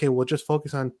 "Oh, okay, we'll just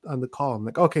focus on the call." I'm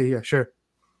like, "Okay, yeah, sure."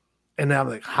 And then I'm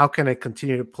like, "How can I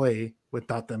continue to play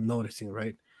without them noticing?"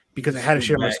 Right? Because I had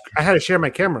to share my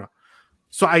camera.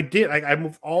 So I did. Like, I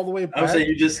moved all the way back. I was saying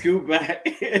you just scoot back.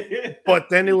 But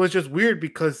then it was just weird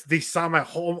because they saw my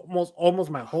almost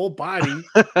my whole body,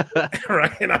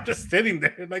 right? And I'm just sitting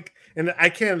there, like, and I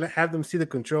can't have them see the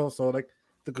control. So like,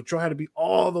 the control had to be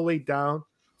all the way down.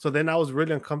 So then I was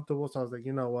really uncomfortable. So I was like,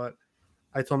 you know what?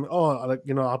 I told me, I'll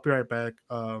be right back.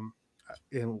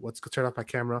 And let's turn off my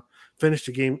camera, finish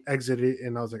the game, exit it,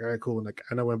 and I was like, all right, cool. And like,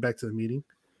 and I went back to the meeting.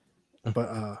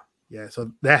 But yeah,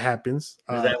 so that happens.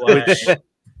 Is that why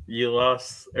you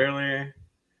lost earlier?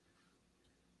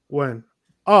 When?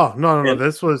 Oh no!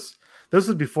 This was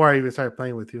before I even started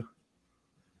playing with you.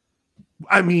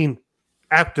 I mean,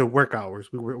 after work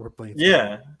hours, we were playing.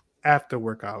 Yeah, after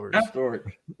work hours. After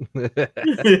work,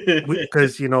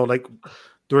 because like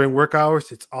during work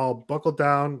hours, it's all buckle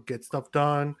down, get stuff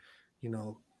done.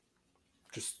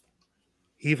 Just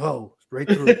heave ho right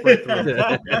through.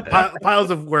 Piles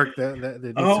of work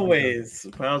that always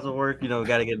piles of work.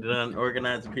 Got to get it done.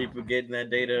 Organizing people, getting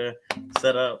that data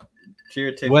set up.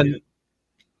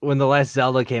 When the last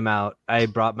Zelda came out, I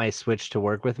brought my Switch to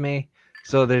work with me.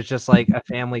 So there's just like a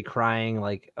family crying,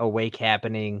 like a wake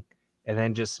happening, and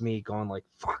then just me going like,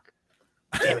 fuck.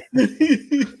 Damn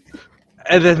it.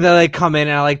 And then they like come in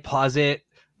and I like pause it.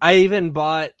 I even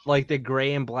bought like the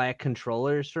gray and black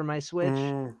controllers for my Switch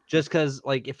just because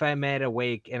like if I'm at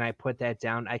awake and I put that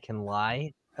down, I can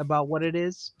lie about what it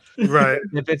is. Right.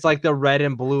 If it's like the red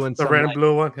and blue and the red and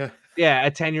blue one, yeah. Yeah,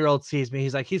 a 10-year-old sees me.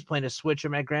 He's like, he's playing a Switch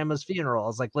at my grandma's funeral. I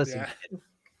was like, listen,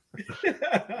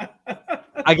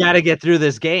 I got to get through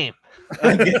this game.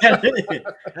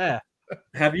 Yeah.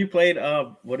 Have you played,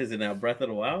 what is it now? Breath of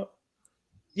the Wild?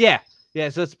 Yeah. Yeah.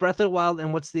 So it's Breath of the Wild.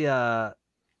 And what's the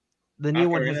new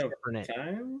one has different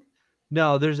name?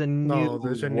 No, there's a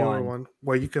newer one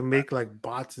where you can make like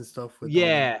bots and stuff with.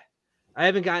 Yeah. I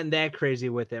haven't gotten that crazy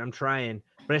with it. I'm trying,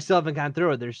 but I still haven't gone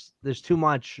through it. There's too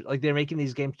much. Like they're making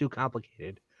these games too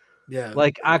complicated. Yeah.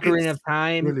 Like Ocarina of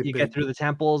Time, really you get through the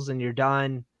temples and you're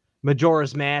done.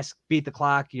 Majora's Mask, beat the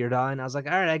clock, you're done. I was like,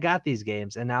 all right, I got these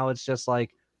games. And now it's just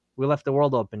like, we left the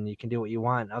world open. You can do what you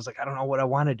want. And I was like, I don't know what I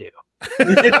want to do.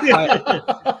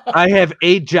 I have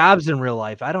 8 jobs in real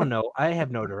life. I don't know. I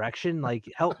have no direction. Like,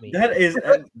 help me. That is,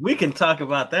 we can talk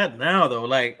about that now, though.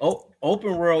 Like,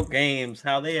 open world games,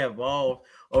 how they evolve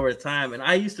over time. And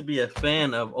I used to be a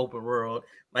fan of open world.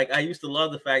 Like, I used to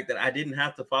love the fact that I didn't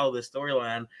have to follow the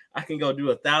storyline. I can go do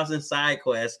 1,000 side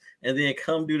quests and then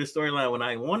come do the storyline when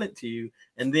I wanted to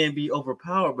and then be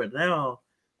overpowered. But now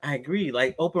I agree.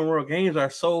 Like, open world games are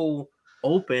so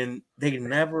open, they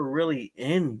never really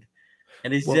end.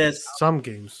 And it's just some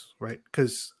games, right?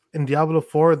 Because in Diablo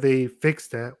 4 they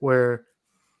fixed that where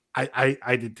I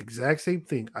did the exact same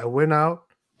thing. I went out,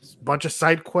 bunch of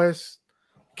side quests,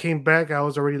 came back. I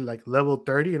was already like level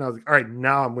 30, and I was like, all right,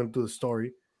 now I'm going to do the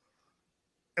story.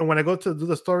 And when I go to do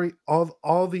the story,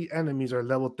 all the enemies are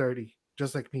level 30,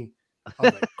 just like me. I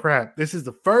was like, crap, this is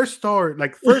the first story,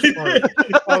 like first part.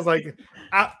 I was like,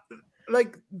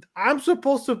 I'm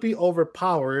supposed to be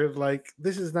overpowered. Like,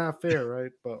 this is not fair,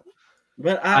 right?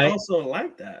 But I also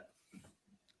like that.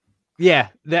 Yeah,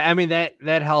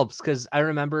 that helps because I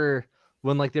remember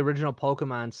when like the original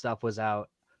Pokemon stuff was out,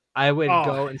 I would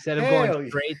go instead of going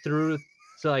straight through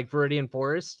to like Viridian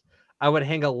Forest, I would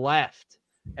hang a left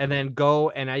and then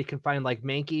go and I can find like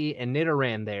Mankey and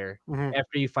Nidoran there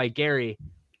after you fight Gary,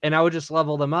 and I would just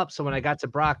level them up. So when I got to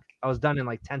Brock, I was done in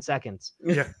like 10 seconds.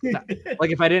 Yeah.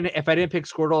 Like if I didn't pick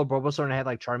Squirtle or Bulbasaur and I had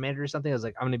like Charmander or something, I was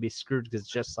like, I'm gonna be screwed because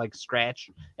it's just like Scratch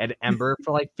and Ember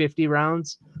for like 50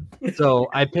 rounds. So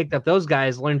I picked up those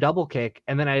guys, learned double kick,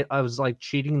 and then I was like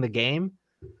cheating the game.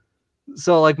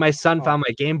 So like my son found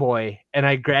my Game Boy and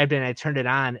I grabbed it and I turned it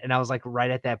on, and I was like right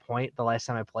at that point the last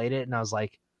time I played it, and I was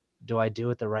like, do I do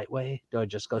it the right way? Do I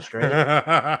just go straight?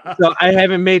 So I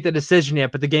haven't made the decision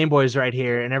yet, but the Game Boy is right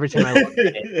here, and every time I look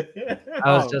at it,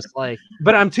 I was just like,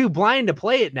 but I'm too blind to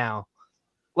play it now.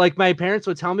 Like my parents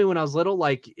would tell me when I was little,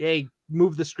 like, hey,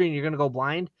 move the screen, you're gonna go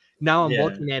blind. Now I'm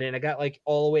looking at it and I got like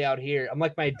all the way out here. I'm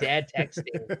like my dad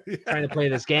texting trying to play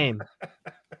this game.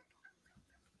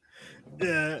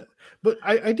 Yeah. But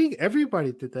I think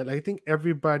everybody did that. I think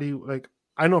everybody, like,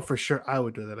 I know for sure I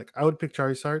would do that. Like I would pick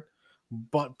Charizard,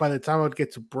 but by the time I would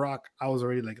get to Brock, I was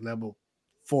already like level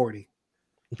 40.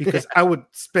 Because I would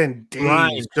spend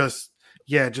days just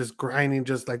grinding,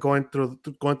 just like going through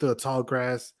the tall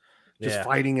grass, just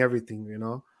fighting everything, you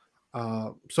know.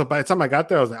 So by the time I got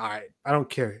there, I was like, all right, I don't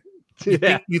care. You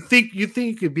think you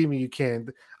could beat me, you can.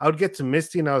 I would get to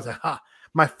Misty and I was like,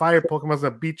 my fire Pokemon's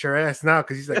gonna beat your ass now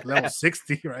because he's like level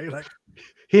 60, right? Like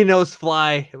he knows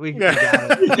fly. We got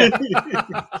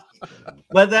it.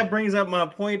 But that brings up my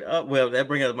point up. Well, that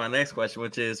brings up my next question,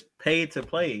 which is pay to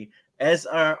play. As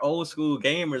our old school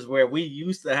gamers, where we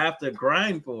used to have to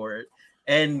grind for it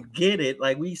and get it,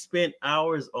 like we spent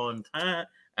hours on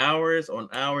hours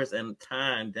and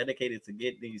time dedicated to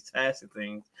get these tasks and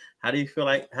things. How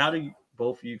do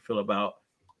both of you feel about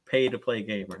pay to play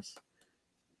gamers?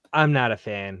 I'm not a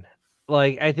fan.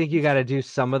 Like, I think you got to do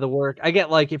some of the work. I get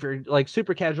like if you're like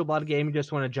super casual about a game, you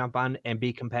just want to jump on and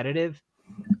be competitive.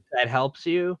 That helps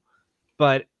you,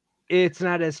 but it's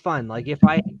not as fun. Like if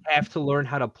I have to learn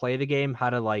how to play the game, how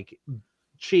to like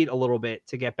cheat a little bit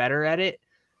to get better at it,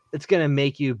 it's gonna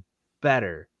make you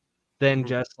better than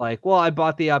just like, well, I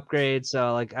bought the upgrade,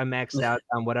 so like I maxed out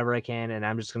on whatever I can, and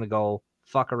I'm just gonna go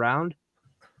fuck around.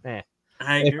 I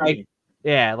agree.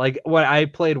 Like what I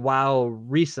played WoW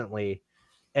recently,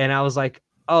 and I was like,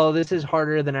 oh, this is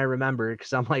harder than I remember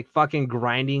because I'm like fucking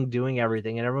grinding, doing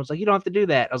everything, and everyone's like, you don't have to do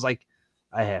that. I was like,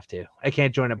 I have to. I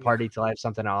can't join a party till I have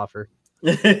something to offer.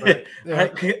 Right. Yeah.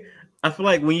 I feel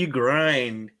like when you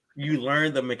grind, you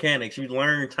learn the mechanics, you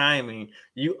learn timing,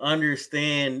 you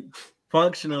understand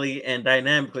functionally and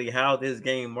dynamically how this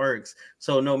game works.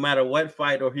 So no matter what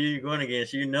fight or who you're going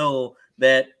against, you know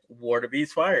that water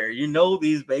beats fire. You know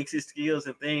these basic skills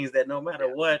and things that no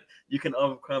matter what, you can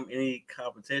overcome any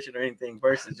competition or anything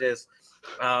versus just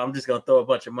I'm just gonna throw a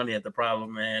bunch of money at the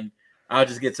problem, man. I'll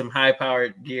just get some high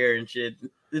powered gear and shit.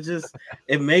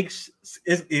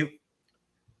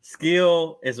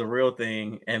 Skill is a real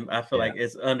thing, and I feel like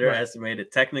it's underestimated.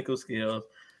 Right. Technical skills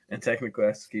and technical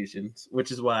executions, which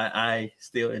is why I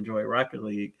still enjoy Rocket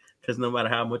League, because no matter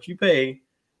how much you pay,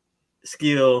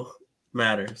 skill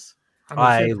matters.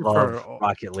 I love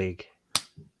Rocket League.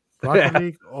 Rocket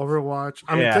League, Overwatch.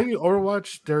 I'm telling you,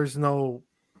 Overwatch, there's no,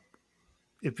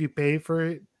 if you pay for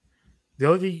it, the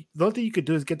only thing you could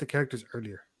do is get the characters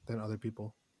earlier than other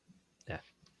people. Yeah.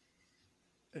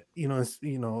 Like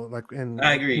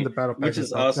I agree. In the battle pass, which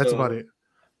is also that's about it.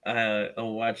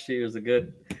 Overwatch 2 is a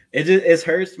good. It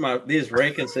hurts these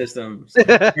ranking systems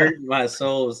hurt my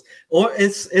souls, or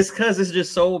it's because it's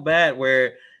just so bad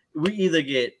where we either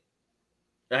get.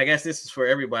 I guess this is for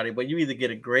everybody, but you either get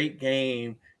a great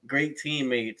game, great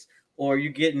teammates, or you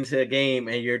get into a game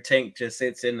and your tank just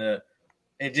sits in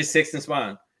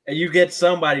spawn, and you get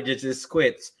somebody that just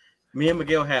quits. Me and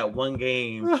Miguel had one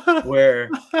game where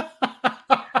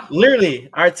literally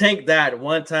our tank died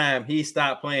one time. He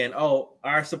stopped playing. Oh,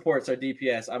 our supports are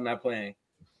DPS. I'm not playing.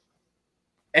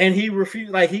 And he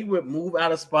refused. Like he would move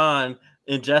out of spawn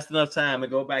in just enough time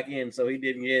and go back in, so he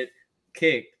didn't get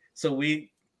kicked. So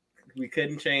we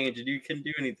couldn't change, and you couldn't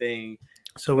do anything.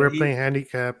 So we were playing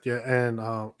handicapped, and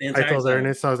I told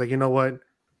Ernest, I was like, you know what?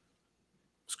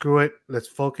 screw it, let's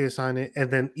focus on it. And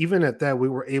then even at that, we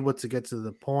were able to get to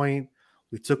the point.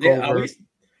 We took Yeah, over.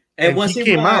 And once he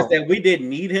realized that we didn't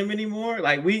need him anymore,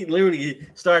 like we literally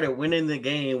started winning the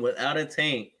game without a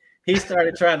tank. He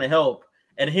started trying to help,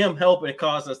 and him helping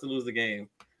caused us to lose the game.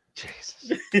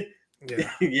 Jesus. Yeah.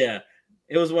 Yeah.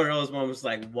 It was one of those moments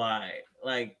like, why?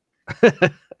 Like,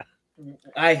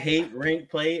 I hate rank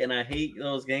play and I hate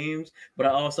those games, but I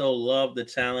also love the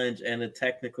challenge and the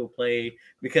technical play,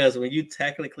 because when you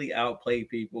technically outplay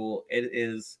people, it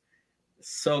is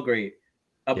so great.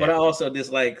 But I also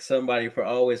dislike somebody for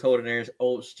always holding their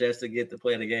oats just to get to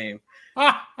play the game.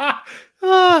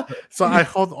 So I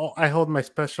hold my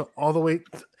special all the way.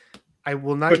 I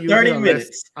will not for use 30 it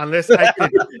minutes unless I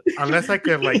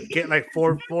could like get like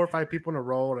four or five people in a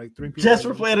row, like 3 people just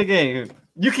for playing the game.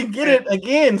 You can get it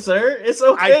again, sir. It's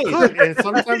okay. I could, and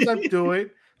sometimes I do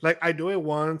it. Like I do it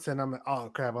once, and I'm like, oh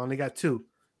crap, I only got 2.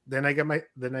 Then I get my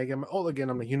ult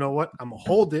again. I'm like, you know what? I'm gonna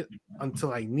hold it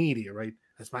until I need it. Right?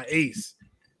 That's my ace.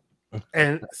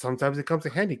 And sometimes it comes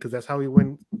in handy because that's how we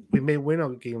win. We may win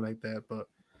a game like that, but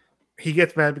he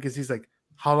gets mad because he's like,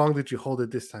 how long did you hold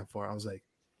it this time for? I was like,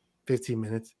 15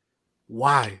 minutes.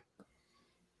 Why?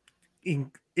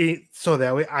 So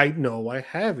that way I know I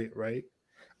have it, right?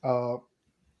 But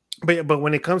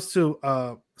when it comes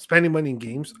to spending money in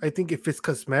games, I think if it's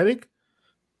cosmetic,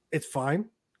 it's fine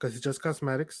because it's just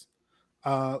cosmetics.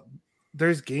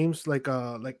 There's games like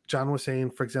John was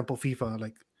saying, for example, FIFA.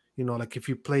 Like like if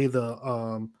you play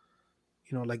the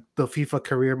like the FIFA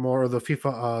career more or the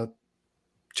FIFA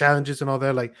challenges and all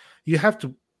that, like you have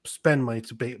to spend money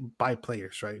to buy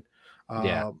players, right?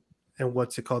 Yeah. And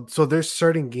what's it called? So there's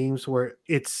certain games where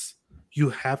it's you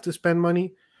have to spend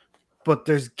money, but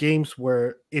there's games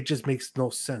where it just makes no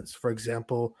sense. For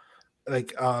example,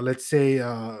 like let's say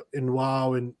in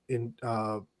WoW, in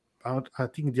I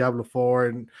think Diablo 4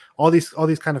 and all these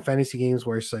kind of fantasy games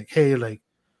where it's like, hey, like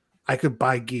I could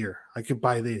buy gear, I could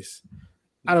buy this.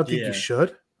 I don't think you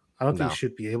should. I don't think you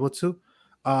should be able to.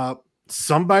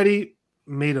 Somebody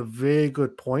made a very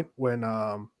good point when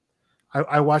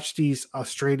I watched these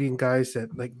Australian guys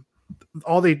that like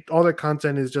all their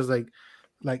content is just like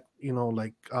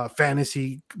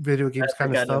fantasy video games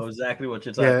kind of stuff. I know exactly what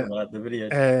you're talking about. The video.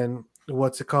 And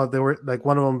what's it called? They were like,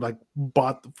 one of them like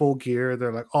bought the full gear.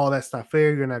 They're like, oh, that's not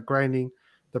fair. You're not grinding.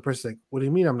 The person's like, what do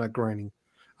you mean I'm not grinding?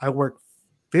 I work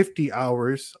 50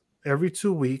 hours every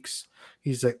 2 weeks.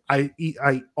 He's like,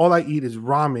 all I eat is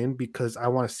ramen because I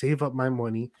want to save up my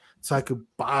money so I could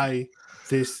buy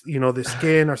this, this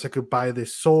skin, or so I could buy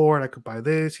this sword. I could buy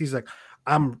this. He's like,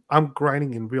 I'm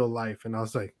grinding in real life. And I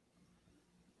was like,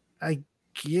 I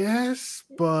guess,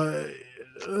 but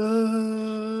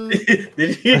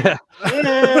did you?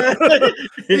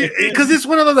 Because it's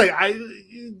one of those like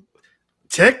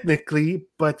technically,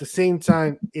 but at the same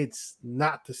time, it's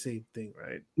not the same thing,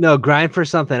 right? No, grind for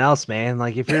something else, man.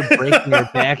 Like if you're breaking your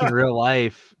back in real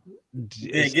life,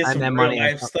 get some real money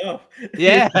life stuff.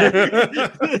 Yeah,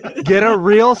 get a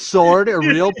real sword, a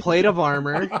real plate of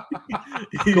armor.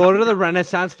 Go to the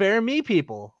Renaissance Fair and meet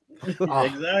people.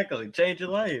 Exactly, change your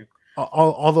life.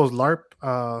 All those LARP,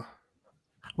 LARP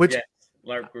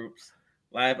groups,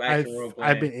 live action role playing.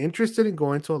 I've been interested in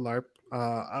going to a LARP.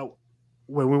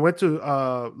 When we went to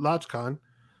LodgeCon,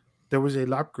 there was a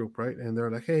LARP group, right? And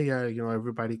they're like, hey, yeah,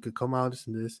 everybody could come out, this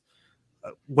and this.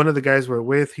 One of the guys we're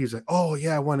with, he's like, oh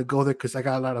yeah, I want to go there because I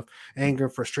got a lot of anger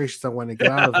and frustrations I want to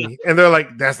get out of me. And they're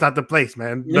like, that's not the place,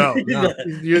 man. No. Like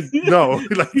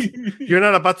you're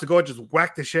not about to go and just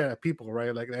whack the shit at people,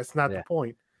 right? Like that's not the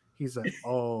point. He's like,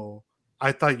 oh,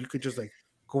 I thought you could just like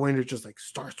go in and just like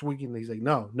start swinging. He's like,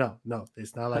 no,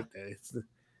 it's not like that.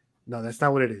 No, that's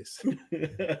not what it is.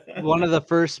 One of the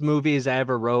first movies I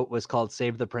ever wrote was called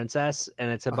Save the Princess,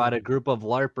 and it's about a group of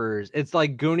LARPers. It's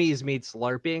like Goonies meets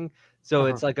LARPing. So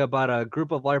it's like about a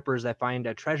group of LARPers that find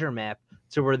a treasure map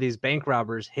to where these bank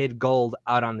robbers hid gold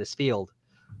out on this field.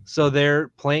 So they're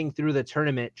playing through the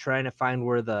tournament, trying to find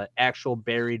where the actual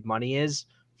buried money is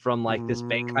from like this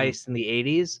bank heist in the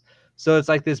 80s. So it's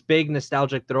like this big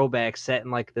nostalgic throwback set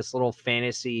in like this little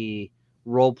fantasy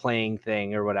role-playing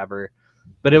thing or whatever.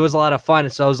 But it was a lot of fun.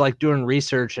 So I was like doing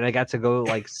research and I got to go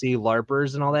like see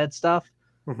LARPers and all that stuff.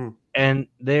 Mm-hmm. And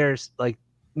there's like,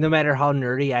 no matter how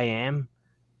nerdy I am,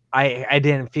 I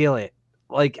didn't feel it.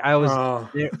 Like I was,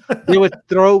 they would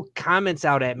throw comments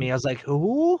out at me. I was like,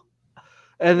 who?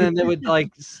 And then they would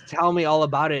like tell me all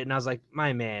about it. And I was like,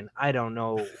 my man, I don't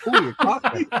know who you're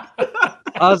talking about.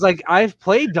 I was like, I've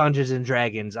played Dungeons and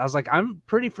Dragons. I was like, I'm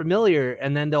pretty familiar.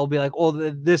 And then they'll be like, oh,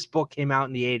 this book came out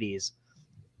in the 80s.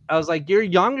 I was like, you're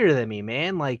younger than me,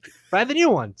 man. Like, buy the new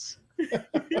ones.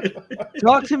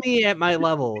 Talk to me at my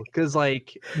level, because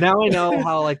like now I know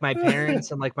how like my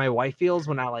parents and like my wife feels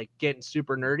when I like getting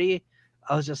super nerdy.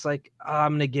 I was just like, oh,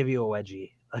 I'm gonna give you a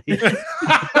wedgie.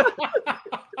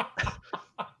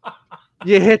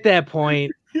 You hit that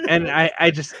point, and I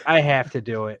have to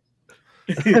do it.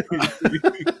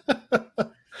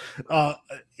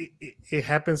 It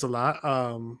happens a lot.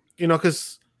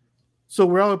 Because so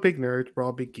we're all big nerds, we're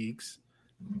all big geeks,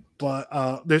 but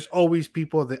there's always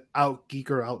people that out geek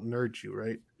or out nerd you,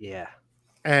 right? Yeah.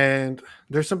 And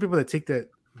there's some people that take that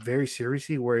very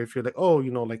seriously. Where if you're like, oh,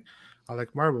 like I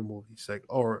like Marvel movies, like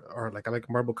or like I like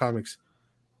Marvel comics.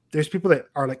 There's people that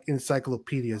are like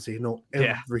encyclopedias. They know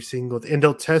every single thing, and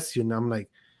they'll test you. And I'm like,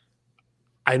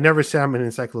 I never say I'm an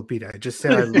encyclopedia. I just say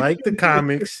I like the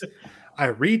comics. I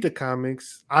read the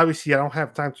comics. Obviously, I don't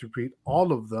have time to read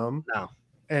all of them. No.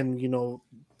 And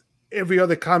every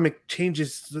other comic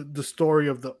changes the story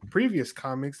of the previous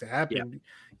comics that happened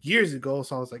years ago.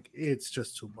 So I was like, it's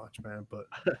just too much, man. But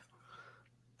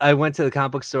I went to the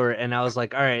comic book store and I was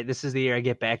like, all right, this is the year I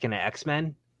get back into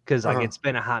X-Men, because like it's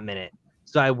been a hot minute.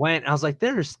 So I went, I was like,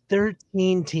 there's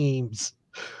 13 teams.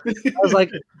 I was like,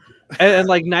 and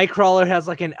like Nightcrawler has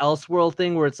like an Elseworld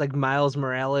thing where it's like Miles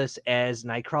Morales as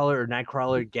Nightcrawler, or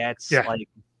Nightcrawler gets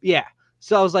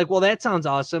So I was like, well, that sounds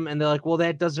awesome. And they're like, well,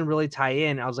 that doesn't really tie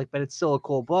in. I was like, but it's still a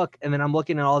cool book. And then I'm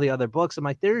looking at all the other books. I'm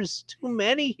like, there's too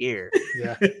many here.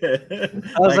 Yeah.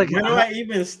 I was like, where do I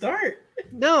even start?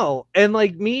 No. And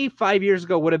like me 5 years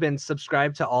ago would have been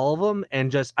subscribed to all of them.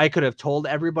 And just, I could have told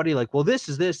everybody like, well, this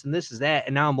is this and this is that.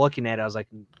 And now I'm looking at it. I was like,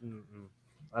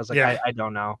 I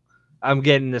don't know. I'm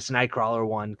getting this Nightcrawler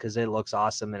one because it looks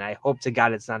awesome. And I hope to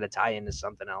God it's not a tie into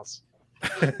something else.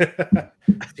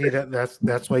 See,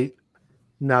 that's why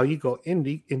now you go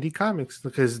indie comics,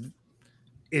 because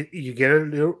you get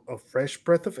a fresh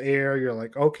breath of air. You're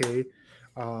like, okay,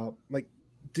 like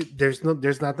there's not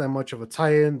that much of a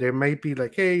tie-in. There might be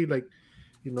like, hey, like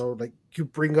like you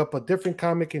bring up a different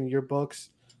comic in your books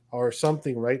or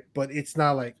something, right? But it's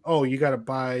not like, oh, you got to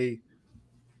buy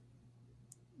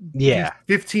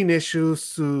 15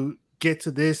 issues to get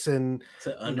to this and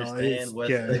to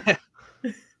understand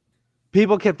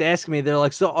People kept asking me, they're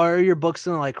like, so are your books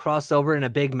gonna like cross over in a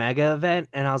big mega event?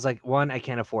 And I was like, one, I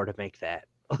can't afford to make that.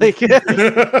 Like it's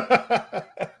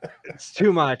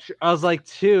too much. I was like,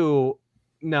 two,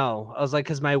 no. I was like,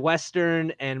 because my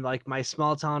Western and like my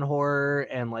small town horror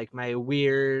and like my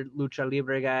weird lucha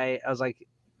libre guy, I was like,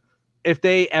 if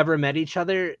they ever met each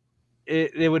other,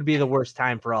 it would be the worst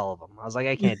time for all of them. I was like,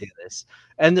 I can't do this.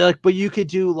 And they're like, but you could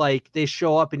do like they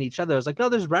show up in each other. I was like, no,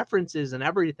 there's references and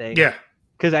everything. Yeah.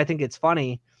 Because I think it's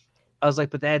funny. I was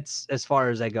like, but that's as far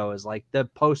as I go, is like the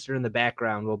poster in the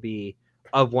background will be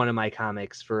of one of my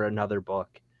comics for another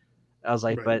book. I was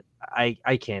like, but I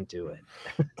can't do it.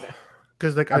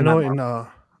 Because like I know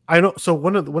so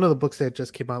one of the books that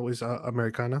just came out was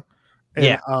Americana.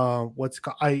 And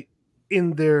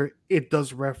in there it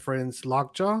does reference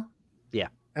Lockjaw. Yeah.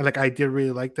 And like I did really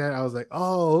like that. I was like,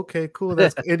 oh, okay, cool.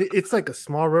 That's it's like a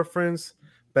small reference,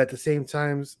 but at the same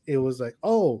time it was like,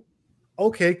 oh,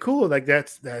 okay, cool. Like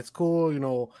that's cool.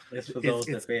 It's for those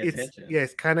that pay attention.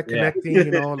 It's kind of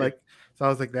connecting. Like so I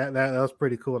was like that was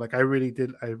pretty cool. Like I really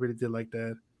did like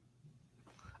that.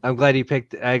 I'm glad you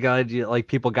picked. I glad you like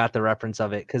people got the reference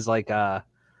of it, because like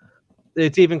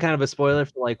it's even kind of a spoiler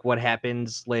for like what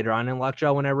happens later on in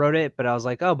Lockjaw when I wrote it. But I was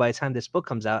like, oh, by the time this book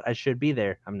comes out, I should be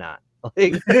there. I'm not.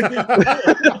 Like,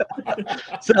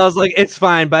 so I was like, it's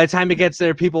fine. By the time it gets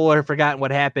there, people will have forgotten what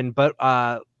happened. But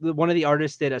one of the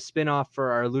artists did a spin-off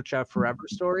for our Lucha Forever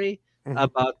story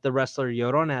about the wrestler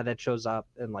Llorona that shows up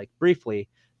and like briefly.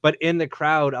 But in the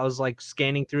crowd, I was like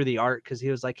scanning through the art because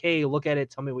he was like, hey, look at it.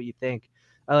 Tell me what you think.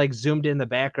 I like zoomed in the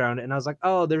background and I was like,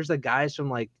 oh, there's the guys from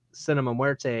like Cinema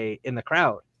Muerte in the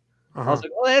crowd. I was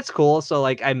like, oh, that's cool. So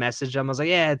like I messaged him. I was like,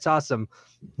 yeah, it's awesome.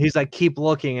 He's like, keep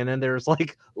looking. And then there's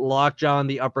like Lockjaw in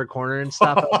the upper corner and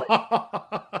stuff.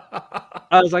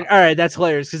 I was like, all right, that's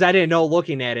hilarious. Because I didn't know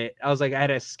looking at it. I was like, I had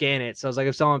to scan it. So I was like,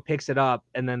 if someone picks it up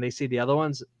and then they see the other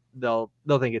ones, they'll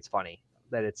think it's funny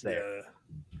that it's there.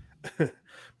 Yeah.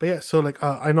 But yeah, so like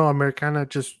I know Americana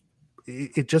just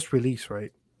released,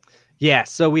 right? Yeah,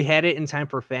 so we had it in time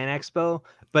for Fan Expo,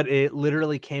 but it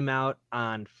literally came out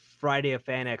on Friday of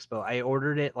Fan Expo. I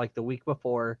ordered it like the week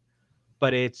before,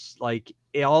 but it's like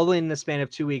all in the span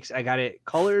of 2 weeks. I got it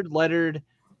colored, lettered,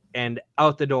 and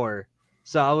out the door.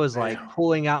 So I was like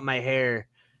pulling out my hair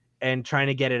and trying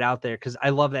to get it out there because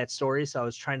I love that story. So I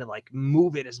was trying to like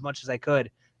move it as much as I could.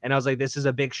 And I was like, this is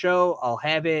a big show. I'll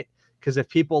have it because if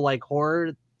people like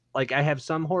horror, like I have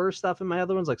some horror stuff in my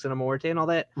other ones, like Cinema Muerte and all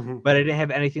that, Mm-hmm. but I didn't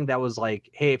have anything that was like,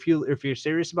 hey, if you're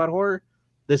serious about horror,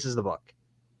 this is the book.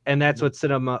 And that's what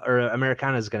Cinema or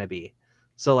Americana is going to be.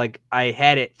 So like I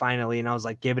had it finally, and I was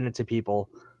like giving it to people,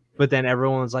 but then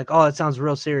everyone was like, "Oh, it sounds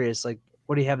real serious. Like,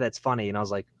 what do you have that's funny?" And I was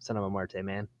like, "Cinema Muerte,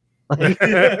 man." Like,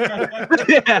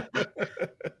 yeah.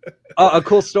 A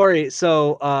cool story.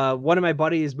 So one of my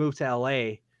buddies moved to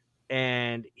LA,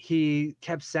 and he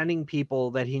kept sending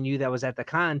people that he knew that was at the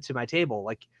con to my table.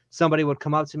 Like somebody would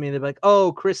come up to me and they'd be like,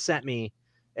 "Oh, Chris sent me,"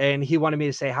 and he wanted me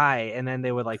to say hi, and then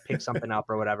they would like pick something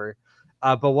up or whatever.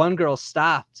 But one girl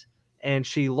stopped and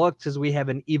she looked because we have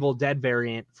an Evil Dead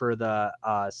variant for the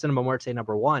Cinema Muerte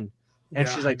 #1, and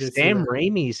she's like, "Sam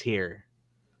Raimi's here,"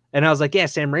 and I was like, "Yeah,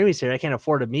 Sam Raimi's here. I can't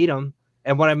afford to meet him."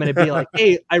 And what I'm going to be like,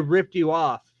 "Hey, I ripped you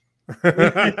off."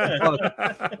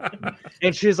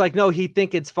 And she's like, "No, he'd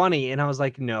think it's funny." And I was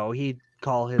like, "No, he'd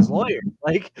call his lawyer.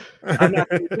 Like, I'm not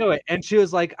going to do it." And she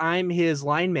was like, "I'm his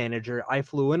line manager. I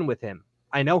flew in with him.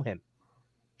 I know him."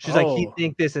 She's like, "He'd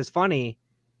think this is funny.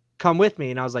 Come with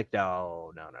me." And I was like,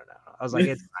 no. I was like,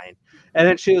 "It's fine." And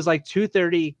then she was like,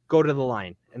 2:30, go to the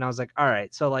line. And I was like, all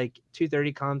right. So like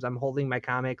 2:30 comes, I'm holding my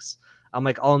comics. I'm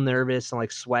like all nervous and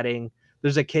like sweating.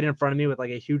 There's a kid in front of me with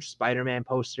like a huge Spider-Man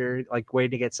poster, like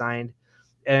waiting to get signed.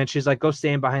 And she's like, "Go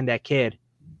stand behind that kid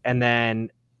and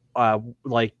then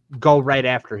like go right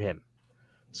after him."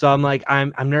 So I'm like,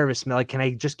 I'm nervous. I'm like, "Can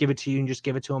I just give it to you and just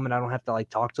give it to him and I don't have to like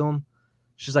talk to him?"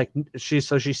 She's like, she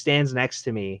stands next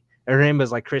to me. Her name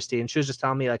was like Christy, and she was just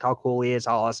telling me like how cool he is,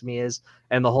 how awesome he is.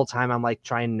 And the whole time I'm like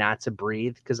trying not to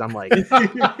breathe because I'm like,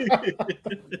 I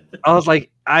was like,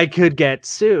 I could get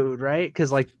sued, right?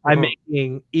 Because like I'm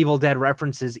making Evil Dead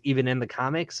references even in the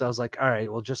comics. So I was like, all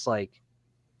right, well, just like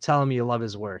tell him you love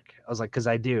his work. I was like, because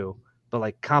I do, but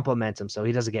like compliment him so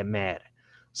he doesn't get mad.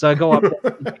 So I go up,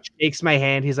 he shakes my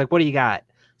hand. He's like, "What do you got?"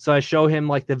 So I show him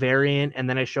like the variant, and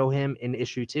then I show him in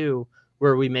issue 2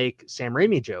 where we make Sam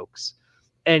Raimi jokes.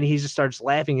 And he just starts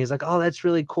laughing. He's like, "Oh, that's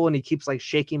really cool." And he keeps like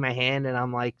shaking my hand, and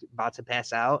I'm like about to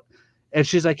pass out. And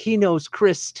she's like, "He knows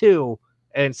Chris too."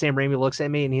 And Sam Raimi looks at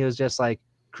me and he was just like,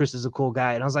 "Chris is a cool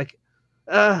guy." And I was like,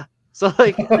 so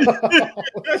like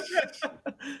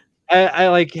I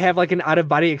like have like an out of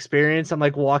body experience. I'm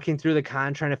like walking through the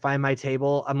con trying to find my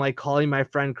table. I'm like calling my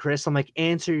friend Chris. I'm like,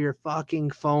 "Answer your fucking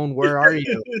phone. Where are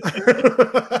you?"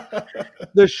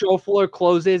 The show floor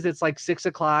closes. It's like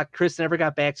 6:00. Chris never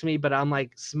got back to me, but I'm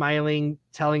like smiling,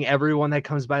 telling everyone that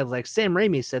comes by, like, "Sam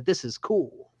Raimi said this is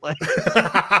cool." Like,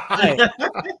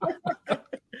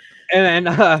 and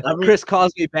then Chris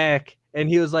calls me back and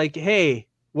he was like, "Hey,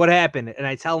 what happened?" And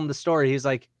I tell him the story. He's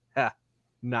like,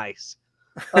 "Nice."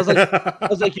 I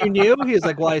was like, "You knew?" He was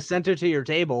like, "Well, I sent her to your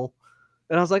table."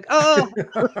 And I was like, "Oh."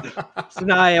 So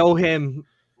now I owe him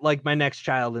like my next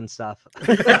child and stuff.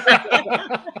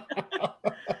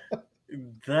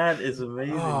 That is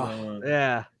amazing.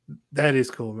 Yeah. That is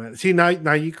cool, man. See, now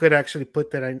you could actually put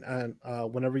that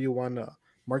on whenever you want to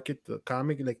market the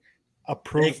comic, like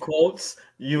approve quotes.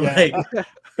 You like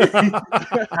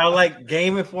how like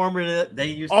Game Informer they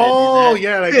used to do that.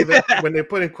 Yeah, like when they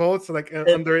put in quotes like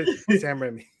under it, Sam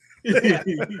Raimi.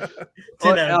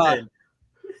 10 out of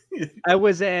 10. I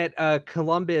was at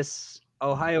Columbus,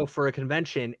 Ohio for a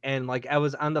convention, and like I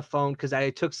was on the phone because I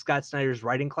took Scott Snyder's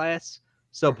writing class.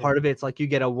 So part of it's like you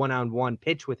get a one-on-one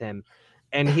pitch with him,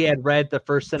 and he had read the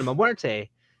first Cinema Muerte,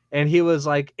 and he was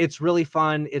like, "It's really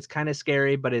fun. It's kind of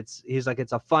scary, but he's like,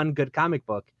 it's a fun, good comic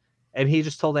book." And he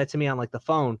just told that to me on like the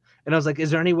phone, and I was like, "Is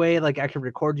there any way like I could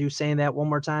record you saying that one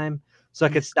more time so I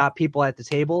could stop people at the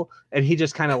table?" And he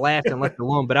just kind of laughed and left it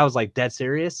alone. But I was like dead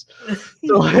serious.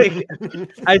 So like,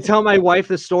 I tell my wife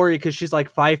the story because she's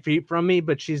like 5 feet from me,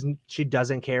 but she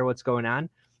doesn't care what's going on.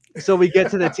 So we get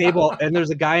to the table and there's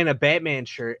a guy in a Batman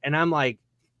shirt, and I'm like,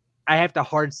 I have to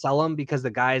hard sell him because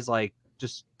the guy's like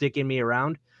just dicking me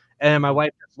around. And then my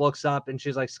wife just looks up and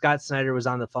she's like, "Scott Snyder was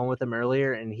on the phone with him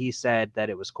earlier and he said that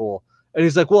it was cool." And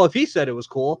he's like, "Well, if he said it was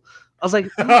cool." I was like,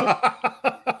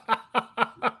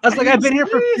 "I've been here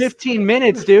for 15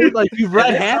 minutes, dude. Like, you've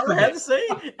read half of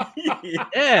it."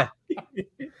 Yeah.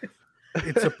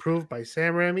 It's approved by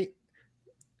Sam Raimi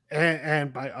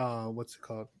and by what's it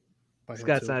called? By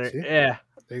Scott Snyder. See? Yeah.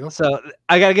 There you go. So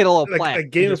I gotta get a little plaque. Like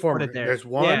Game Informer. There's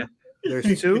one. Yeah.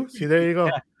 There's two. See, there you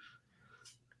go.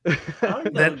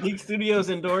 Yeah. Geek Studios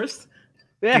endorsed.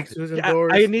 Yeah. Geek Studios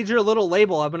endorsed. I need your little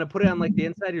label. I'm gonna put it on like the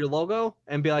inside of your logo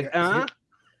and be like,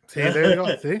 See, there you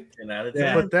go. See,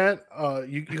 yeah. Put that.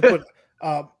 You put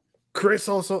Chris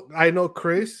also. I know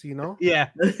Chris. You know. Yeah.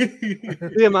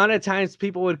 The amount of times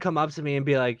people would come up to me and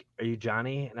be like, "Are you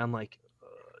Johnny?" And I'm like,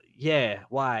 "Yeah.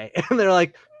 Why?" And they're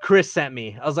like, Chris sent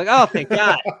me. I was like, oh, thank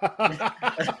God.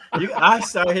 I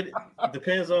started.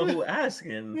 Depends on who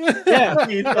asking. Yeah.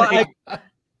 Well,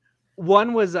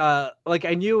 one was like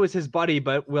I knew it was his buddy,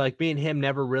 but like me and him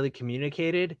never really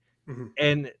communicated. Mm-hmm.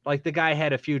 And like the guy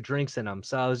had a few drinks in him,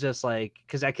 so I was just like,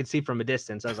 because I could see from a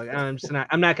distance, I was like,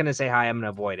 I'm not gonna say hi. I'm gonna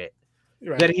avoid it.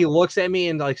 Right. Then he looks at me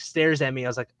and like stares at me. I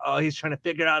was like, oh, he's trying to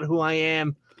figure out who I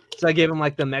am. So I gave him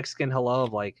like the Mexican hello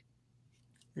of like,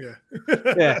 yeah.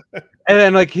 And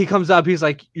then like he comes up, he's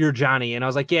like, you're Johnny, and I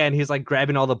was like, yeah, and he's like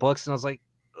grabbing all the books, and I was like,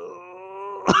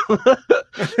 oh.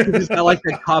 He's got like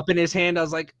the cup in his hand. I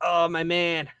was like, oh, my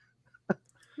man.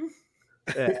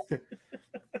 Yeah.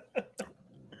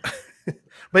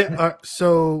 But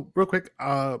so real quick,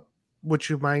 would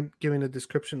you mind giving a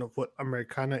description of what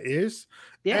Americana is?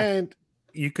 Yeah, and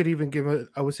you could even give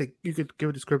I would say you could give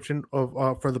a description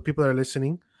of for the people that are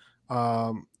listening,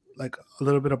 like a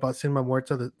little bit about Cinema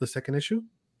Muerta, the second issue.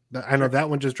 I know that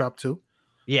one just dropped too.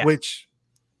 Yeah, which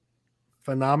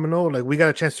phenomenal. Like we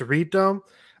got a chance to read them.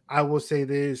 I will say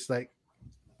this, like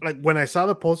when I saw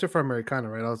the poster for Americana,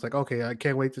 right? I was like, okay, I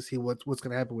can't wait to see what's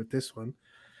gonna happen with this one.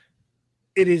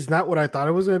 It is not what I thought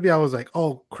it was going to be. I was like,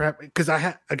 oh crap. Because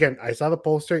I saw the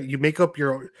poster. You make up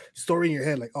your story in your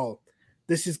head. Like, oh,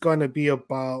 this is going to be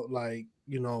about like,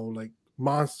 like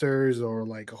monsters or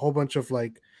like a whole bunch of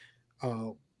like,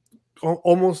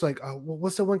 almost like,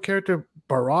 what's the one character?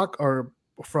 Barack or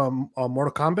from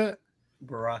Mortal Kombat?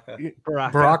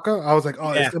 Baraka. I was like,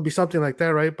 oh, it's going to be something like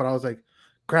that. Right. But I was like,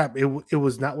 crap. It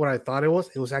was not what I thought it was.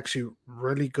 It was actually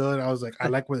really good. I was like, I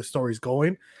like where the story's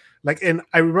going. Like, and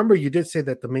I remember you did say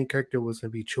that the main character was going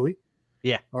to be Chewie.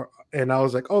 Yeah. And I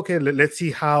was like, okay, let's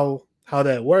see how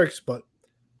that works. But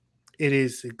it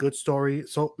is a good story.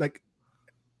 So, like,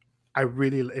 I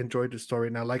really enjoyed the story.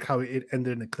 And I like how it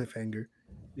ended in a cliffhanger.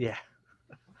 Yeah.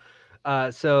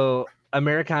 So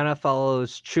Americana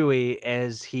follows Chewie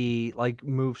as he, like,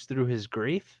 moves through his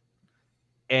grief.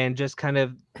 And just kind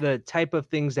of the type of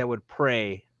things that would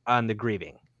prey on the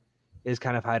grieving is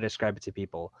kind of how I describe it to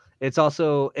people. It's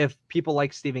also, if people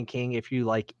like Stephen King, if you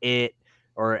like It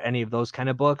or any of those kind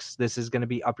of books, this is going to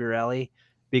be up your alley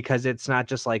because it's not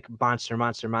just like monster.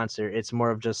 It's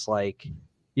more of just like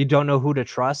you don't know who to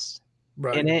trust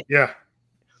in it. Yeah.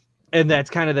 And that's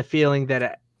kind of the feeling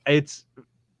that it's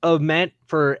meant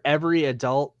for every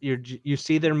adult. You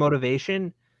see their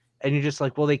motivation and you're just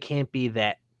like, well, they can't be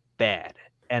that bad.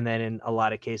 And then in a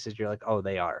lot of cases, you're like, oh,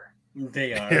 they are.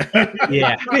 They are.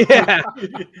 Yeah.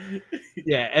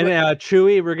 And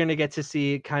Chewie, we're gonna get to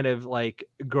see kind of like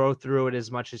grow through it as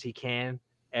much as he can,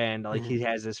 and like he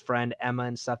has his friend Emma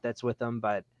and stuff that's with him,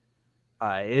 but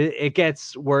it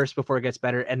gets worse before it gets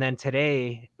better. And then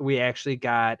today we actually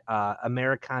got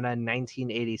Americana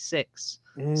 1986,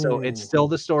 so it's still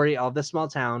the story of the small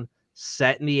town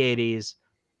set in the 80s,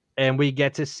 and we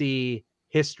get to see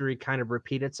history kind of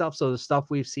repeat itself. So the stuff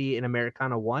we see in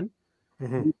Americana 1.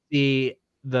 We see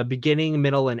the beginning,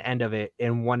 middle, and end of it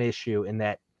in one issue in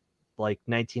that like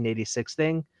 1986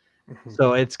 thing.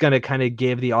 So it's going to kind of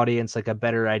give the audience like a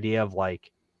better idea of like,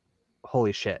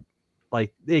 holy shit,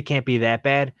 like it can't be that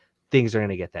bad. Things are going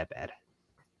to get that bad.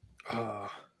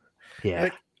 Yeah.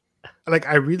 Like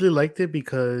I really liked it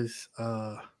because,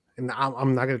 and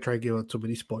I'm not going to try to give out too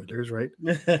many spoilers, right?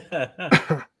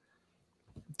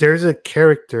 There's a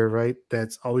character, right,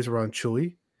 that's always around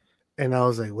Chewie. And I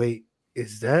was like, wait,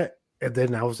 is that? And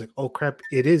then I was like, oh crap,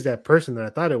 it is that person that I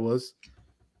thought it was.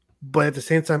 But at the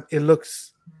same time,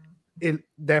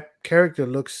 that character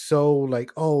looks so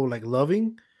like, oh, like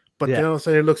loving, but then all of a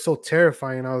sudden it looks so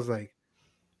terrifying. I was like,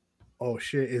 oh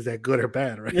shit, is that good or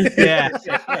bad? Right? Yeah.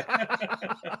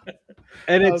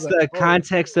 And it's the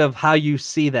context of how you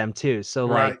see them too. So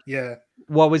like,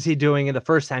 what was he doing in the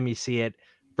first time you see it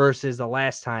versus the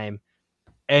last time?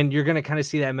 And you're going to kind of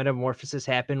see that metamorphosis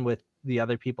happen with the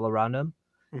other people around him.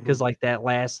 Because like that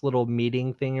last little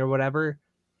meeting thing or whatever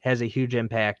has a huge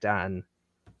impact on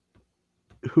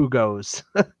who goes.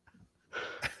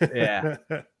 Yeah.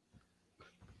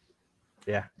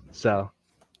 So,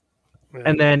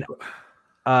 and then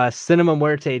Cinema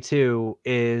Muerte 2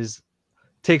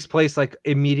 takes place like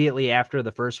immediately after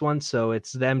the first one. So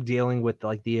it's them dealing with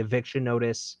like the eviction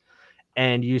notice.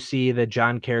 And you see the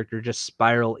John character just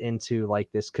spiral into like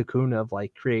this cocoon of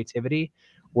like creativity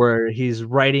where he's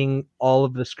writing all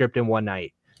of the script in one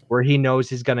night, where he knows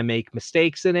he's going to make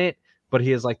mistakes in it, but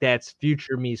he is like, that's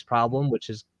future me's problem, which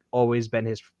has always been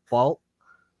his fault.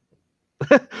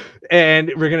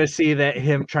 And we're going to see that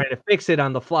him trying to fix it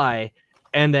on the fly.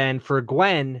 And then for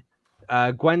Gwen's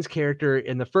character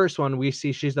in the first one, we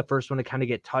see she's the first one to kind of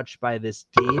get touched by this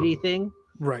deity thing.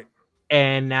 Right.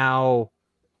 And now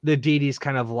the deity's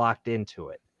kind of locked into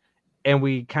it. and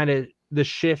we kind of the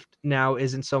shift now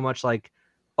isn't so much like,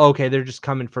 okay, they're just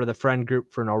coming for the friend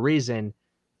group for no reason.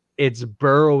 It's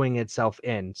burrowing itself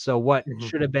in. So what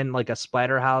should have been like a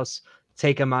Splatterhouse,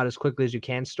 take them out as quickly as you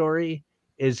can story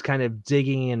is kind of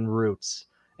digging in roots.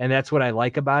 And that's what I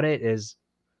like about it is,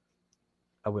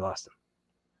 oh, we lost him.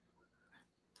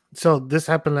 So this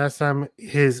happened last time.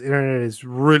 His internet is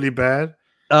really bad.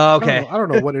 Oh, okay. I don't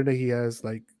know what internet he has.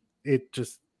 Like it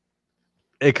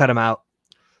cut him out.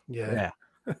 Yeah.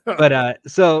 But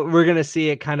so we're gonna see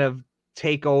it kind of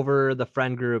take over the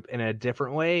friend group in a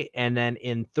different way, and then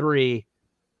in 3,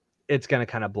 it's gonna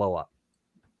kind of blow up.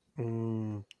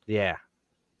 Yeah,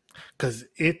 because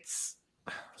it's.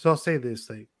 So I'll say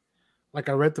this: like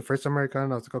I read the first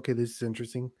American, I was like, okay, this is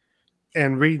interesting,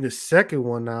 and reading the second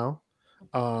one now,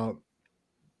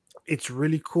 it's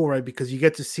really cool, right? Because you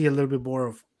get to see a little bit more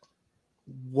of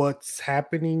what's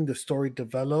happening, the story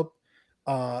develop.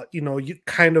 You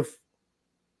kind of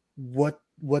what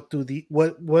do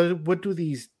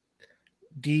these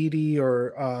deity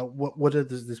or what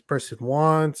does this person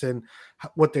wants and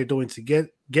what they're doing to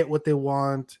get what they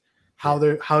want, how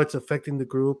it's affecting the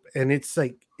group, and it's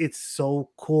like it's so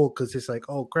cool because it's like,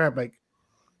 oh crap, like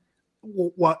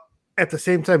what at the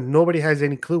same time nobody has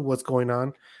any clue what's going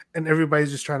on and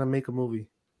everybody's just trying to make a movie.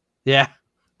 Yeah,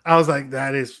 I was like,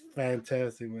 that is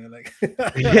fantastic, man. Like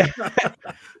yeah.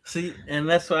 See, and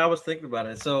that's what I was thinking about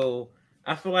it. So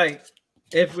I feel like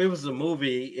if it was a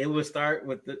movie, it would start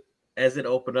with as it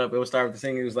opened up, it would start with the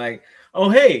singer who's like, oh,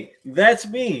 hey, that's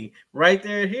me right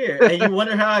there here. And you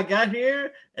wonder how I got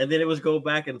here? And then it was go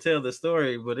back and tell the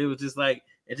story. But it was just like,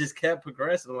 it just kept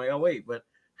progressing. I'm like, oh, wait, but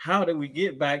how did we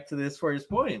get back to this first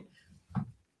point?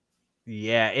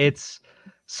 Yeah, it's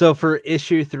so for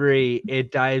issue 3,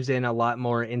 it dives in a lot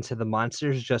more into the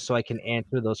monsters just so I can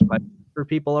answer those questions for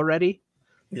people already.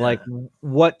 Yeah. Like,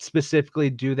 what specifically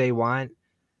do they want?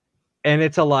 And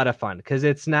it's a lot of fun because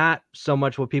it's not so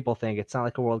much what people think. It's not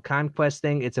like a world conquest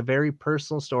thing. It's a very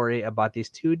personal story about these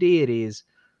 2 deities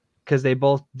because they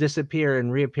both disappear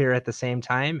and reappear at the same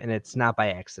time, and it's not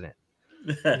by accident.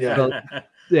 Yeah. So,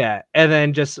 yeah. And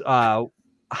then just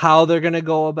how they're going to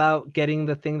go about getting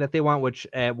the thing that they want, which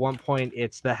at one point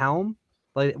it's the helm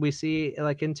like we see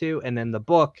like into, and then the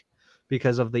book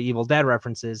because of the Evil Dead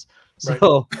references.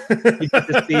 So you get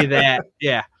to see that.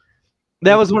 Yeah.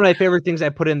 That was one of my favorite things I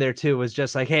put in there too, was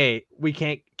just like, hey, we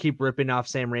can't keep ripping off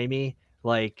Sam Raimi.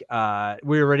 Like,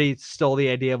 we already stole the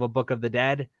idea of a Book of the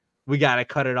Dead. We got to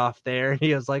cut it off there. And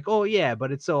he was like, oh yeah,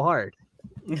 but it's so hard.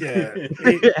 Yeah.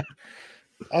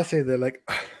 I'll say that, like,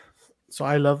 so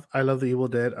I love the Evil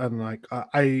Dead, and like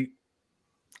I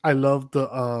love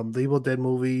the Evil Dead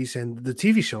movies and the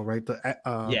TV show, right?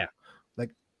 Like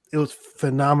it was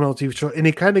phenomenal TV show, and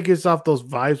it kind of gives off those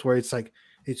vibes where it's like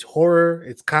it's horror,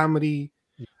 it's comedy,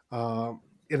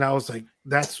 and I was like,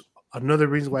 that's another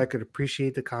reason why I could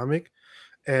appreciate the comic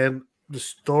and the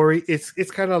story. It's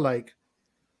kind of like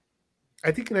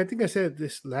I think I said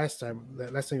this last time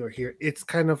you were here. It's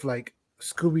kind of like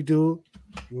Scooby-Doo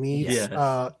meets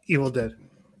Evil Dead.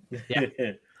 Yeah.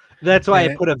 That's why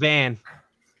I put a van.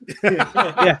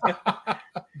 Yeah.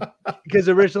 Because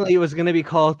originally it was going to be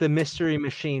called the Mystery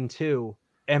Machine 2.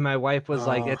 And my wife was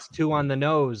like, it's too on the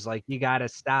nose. Like, you got to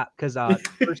stop. Because the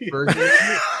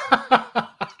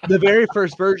very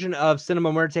first version of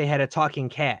Cinema Muerte had a talking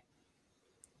cat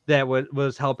that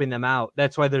was helping them out.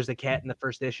 That's why there's a cat in the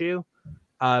first issue.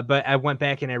 But I went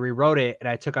back and I rewrote it and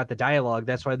I took out the dialogue.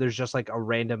 That's why there's just like a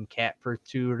random cat for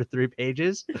 2 or 3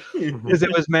 pages, because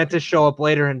it was meant to show up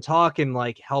later and talk and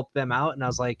like help them out. And I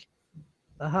was like,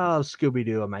 how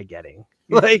Scooby-Doo am I getting?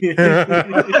 Like,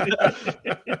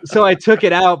 so I took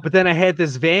it out, but then I had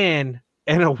this van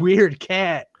and a weird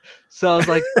cat. So I was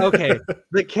like, okay,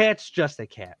 the cat's just a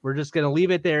cat. We're just going to leave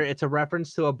it there. It's a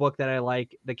reference to a book that I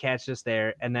like. The cat's just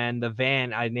there. And then the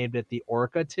van, I named it the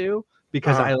Orca 2.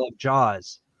 Because I love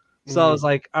Jaws. So I was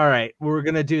like, all right, we're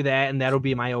going to do that. And that'll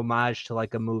be my homage to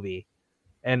like a movie.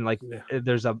 And like,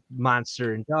 there's a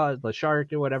monster in Jaws, the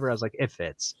shark or whatever. I was like, it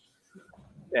fits.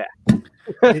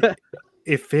 Yeah.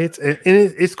 It fits. And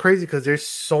it's crazy because there's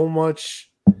so much,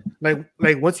 like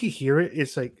once you hear it,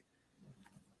 it's like,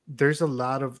 there's a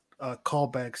lot of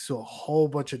callbacks to a whole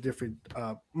bunch of different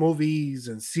movies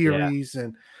and series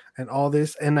and all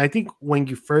this. And I think when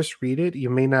you first read it, you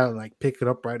may not like pick it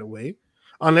up right away,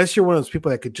 unless you're one of those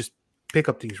people that could just pick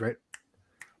up things right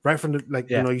from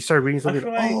the you start reading something.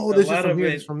 Like, this is from here,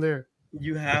 this is from there.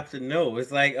 You have to know.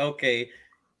 It's like, okay,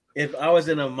 if I was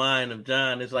in a mind of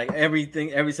John, it's like every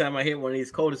time I hit one of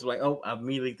these codes, it's like, oh, I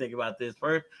immediately think about this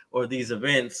first or these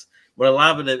events. But a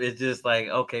lot of it is just like,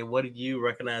 okay, what did you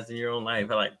recognize in your own life?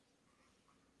 Like,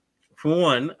 For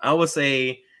one, I would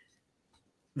say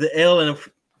the L and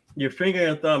your finger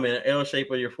and thumb in an L shape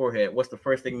of your forehead. What's the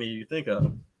first thing that you think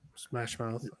of? Smash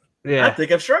Mouth. Yeah, I think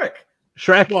of Shrek.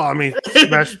 Shrek. Well, I mean,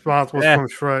 Smash Mouth was from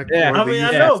Shrek. Yeah, I mean, I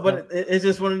know, but it's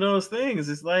just one of those things.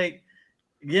 It's like,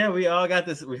 yeah, we all got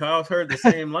this. We all heard the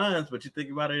same lines, but you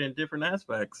think about it in different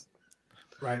aspects.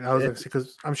 Right. I was like,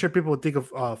 because I'm sure people would think of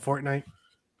Fortnite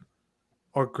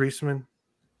or Griezmann,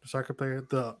 the soccer player,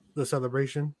 the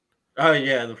celebration. Oh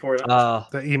yeah, the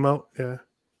Fortnite. The emote. Yeah.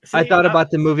 See, I thought about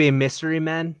the movie Mystery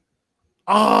Men.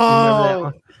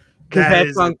 Oh, because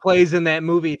that song plays in that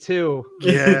movie too.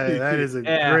 Yeah, that is a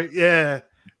great. Yeah,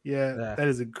 that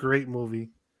is a great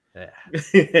movie. Yeah,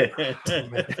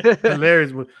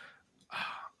 hilarious movie.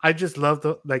 I just love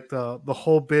the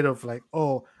whole bit of like,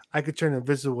 oh, I could turn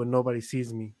invisible when nobody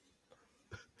sees me.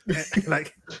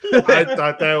 Like, I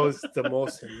thought that was the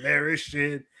most hilarious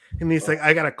shit. And he's like,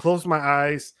 I gotta close my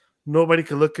eyes. Nobody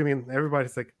can look at me, and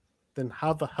everybody's like, then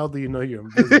how the hell do you know you're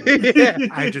invisible?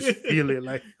 I just feel it,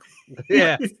 like,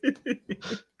 yeah.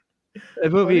 The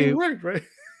movie worked, right?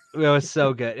 It was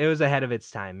so good. It was ahead of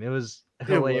its time. It was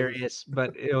hilarious,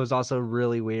 but it was also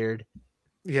really weird.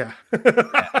 Yeah.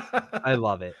 I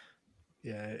love it.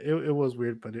 Yeah, it was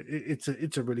weird, but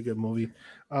it's a really good movie.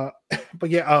 But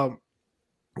yeah,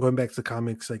 going back to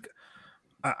comics, like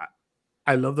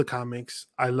I love the comics.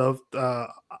 I loved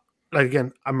like,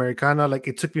 again, Americana. Like,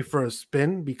 it took me for a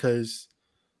spin because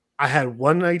I had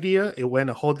one idea, it went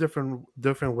a whole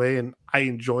different way, and I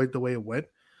enjoyed the way it went.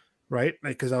 Right,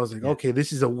 like, because I was like, okay,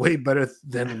 this is a way better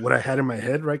than what I had in my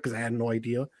head, right? Because I had no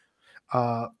idea.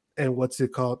 And what's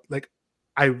it called? Like,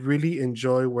 I really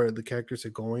enjoy where the characters are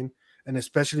going, and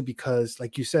especially because,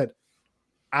 like you said,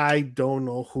 I don't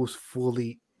know who's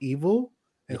fully evil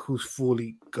and who's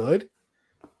fully good,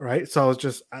 right? So I was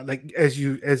just like, as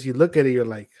you look at it, you're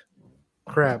like,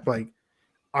 crap, like,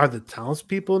 are the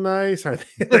townspeople nice? Are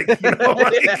they like, you know,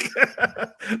 like,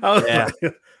 I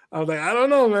was like, I don't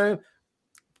know, man.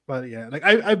 But yeah, like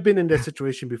I've been in that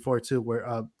situation before too, where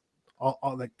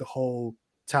all like the whole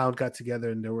town got together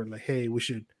and they were like, hey, we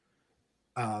should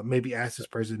maybe ask this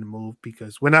person to move,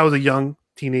 because when I was a young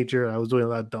teenager, I was doing a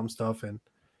lot of dumb stuff, and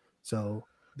so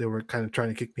they were kind of trying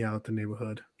to kick me out of the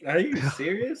neighborhood. Are you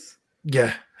serious?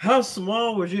 Yeah. How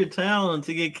small was your town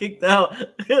to get kicked out?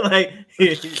 Like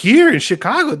here in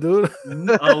Chicago, dude.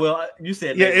 Oh well, you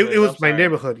said it was my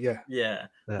neighborhood. Yeah,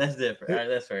 that's different. All right,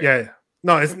 that's fair. Yeah.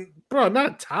 No, it's not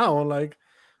a town. Like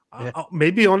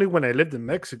maybe only when I lived in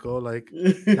Mexico. Like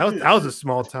that was a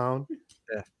small town.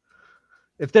 Yeah.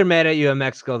 If they're mad at you in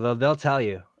Mexico, though, they'll tell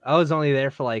you. I was only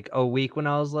there for like a week when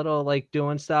I was little, like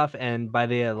doing stuff, and by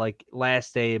the like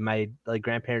last day, my like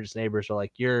grandparents' neighbors were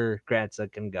like, "Your grandson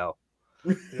can go.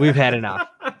 We've had enough."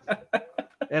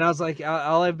 And I was like,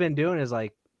 all I've been doing is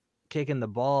like kicking the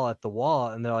ball at the wall,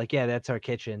 and they're like, "Yeah, that's our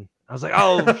kitchen." I was like,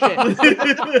 "Oh shit."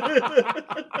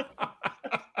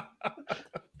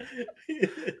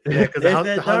 Yeah, because the house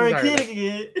are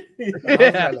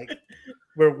like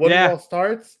where one wall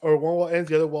starts or one wall ends,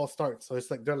 the other wall starts. So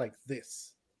it's like they're like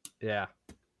this. Yeah.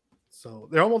 So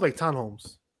they're almost like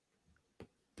townhomes.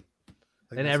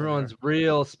 Like, and everyone's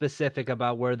real specific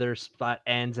about where their spot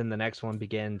ends and the next one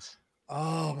begins.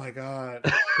 Oh my god.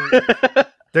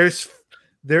 there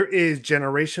is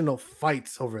generational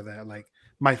fights over that. Like,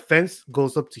 my fence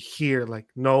goes up to here. Like,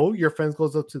 no, your fence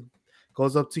goes up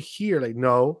to here. Like,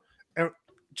 no. And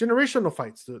generational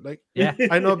fights, dude. Like, yeah,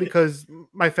 I know, because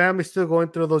my family's still going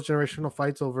through those generational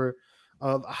fights over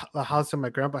the house that my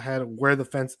grandpa had, where the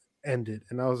fence ended.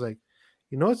 And I was like,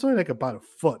 it's only like about a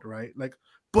foot, right? Like,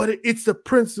 but it's the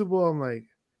principle. I'm like,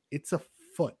 it's a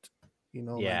foot,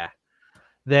 Yeah.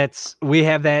 Like, we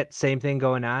have that same thing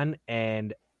going on,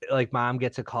 and like mom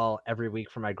gets a call every week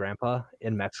from my grandpa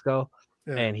in Mexico.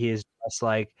 Yeah. And he is just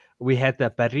like, we had the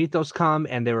perritos come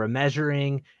and they were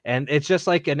measuring, and it's just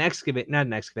like not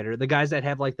an excavator, the guys that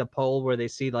have like the pole where they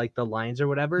see like the lines or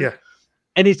whatever. Yeah.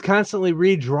 And he's constantly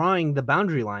redrawing the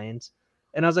boundary lines.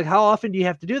 And I was like, how often do you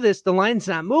have to do this? The line's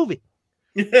not moving.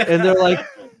 And they're like,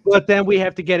 but then we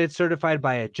have to get it certified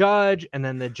by a judge, and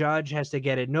then the judge has to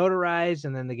get it notarized,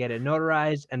 and then they get it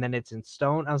notarized, and then it's in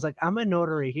stone. I was like, I'm a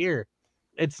notary here.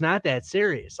 It's not that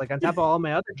serious. Like, on top of all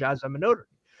my other jobs, I'm a notary.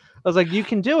 I was like, you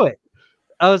can do it.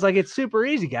 I was like, it's super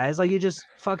easy, guys. Like, you just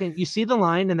you see the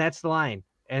line, and that's the line.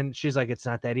 And she's like, it's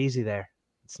not that easy there.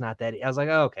 It's not that. I was like,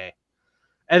 oh, okay.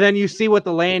 And then you see what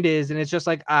the land is, and it's just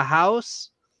like a house,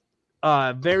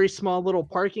 a very small little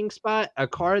parking spot, a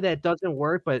car that doesn't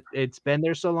work, but it's been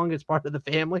there so long, it's part of the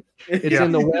family. It's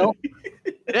in the will.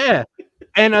 Yeah.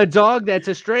 And a dog that's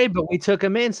a stray, but we took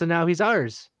him in, so now he's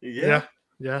ours. Yeah.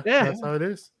 That's how it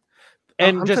is.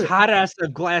 and just hot ass the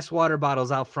glass water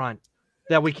bottles out front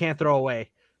that we can't throw away.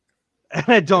 And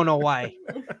I don't know why.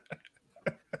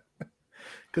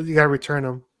 Because you gotta return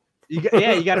them. You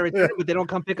got to return them, but they don't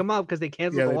come pick them up because they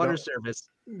canceled the water service.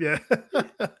 Yeah.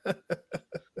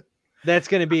 That's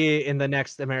going to be in the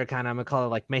next Americana. I'm going to call it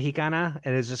like Mexicana.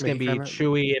 And it's just going to be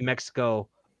Chewy in Mexico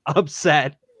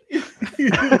upset.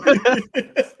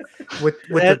 with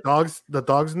the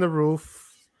dogs in the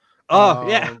roof. Oh,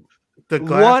 yeah. The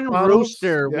glass one bottles,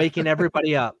 rooster waking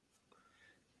everybody up.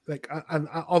 Like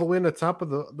all the way in the top of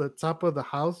the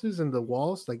houses and the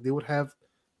walls, like they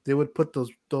would put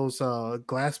those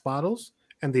glass bottles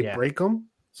and they break them.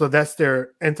 So that's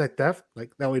their anti-theft.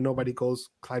 Like that way nobody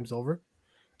climbs over.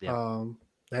 Yeah.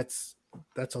 That's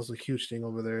also a huge thing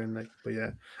over there. And like, but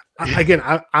yeah,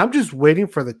 I'm just waiting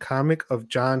for the comic of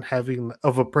John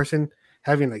of a person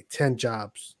having like 10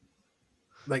 jobs.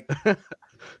 Like,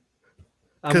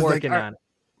 I'm working on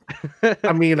it.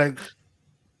 I mean, like,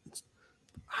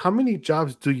 how many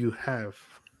jobs do you have?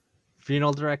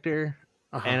 Funeral director,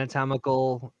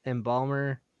 anatomical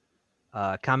embalmer,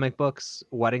 comic books,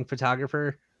 wedding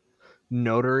photographer,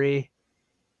 notary.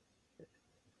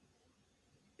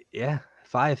 Yeah,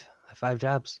 5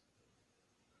 jobs.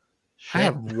 Shit. I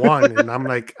have one, and I'm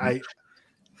like,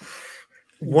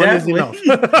 one is enough.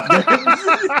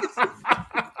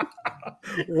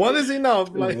 One is enough.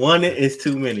 Like, one is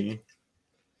too many.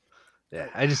 Yeah,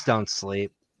 I just don't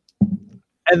sleep.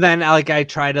 And then I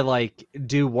try to like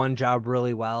do one job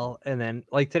really well, and then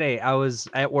like today I was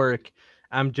at work.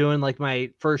 I'm doing like my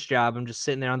first job. I'm just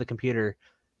sitting there on the computer.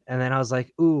 And then I was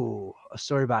like, ooh, a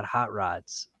story about hot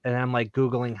rods. And I'm like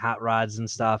Googling hot rods and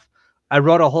stuff. I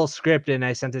wrote a whole script and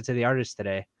I sent it to the artist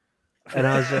today. And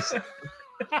I was just...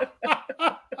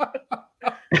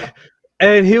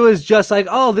 and he was just like,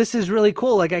 oh, this is really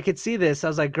cool. Like, I could see this. I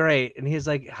was like, great. And he's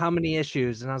like, how many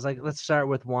issues? And I was like, let's start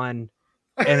with 1.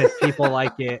 And if people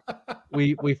like it,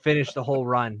 we finish the whole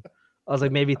run. I was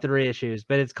like, maybe 3 issues.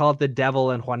 But it's called The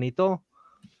Devil and Juanito.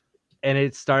 And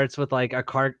it starts with like a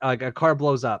car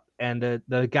blows up, and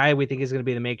the guy we think is going to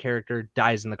be the main character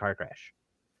dies in the car crash.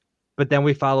 But then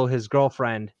we follow his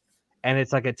girlfriend, and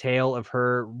it's like a tale of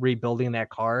her rebuilding that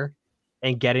car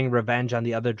and getting revenge on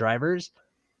the other drivers,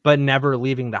 but never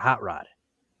leaving the hot rod.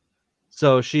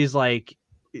 So she's like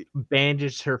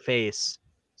bandaged her face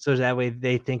so that way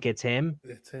they think it's him.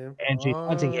 It's him. And she's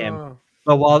hunting him.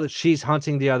 But while she's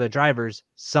hunting the other drivers,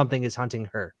 something is hunting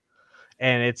her.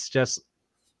 And it's just...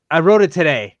 I wrote it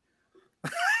today.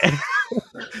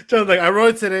 John's like, I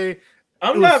wrote it today.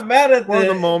 I'm not mad at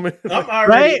the moment. I'm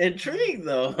already intrigued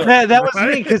though. That was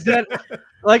me, because that,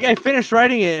 like, I finished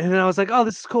writing it and I was like, oh,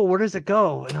 this is cool. Where does it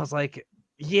go? And I was like,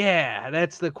 yeah,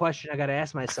 that's the question I got to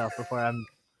ask myself before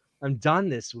I'm done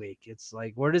this week. It's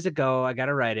like, where does it go? I got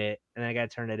to write it and I got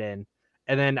to turn it in.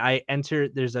 And then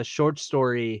there's a short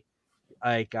story.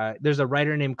 Like, there's a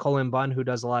writer named Colin Bunn who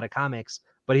does a lot of comics,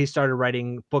 but he started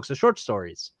writing books of short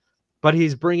stories. But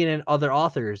he's bringing in other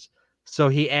authors. So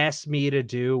he asked me to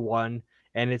do one,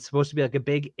 and it's supposed to be like a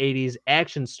big 80s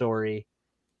action story,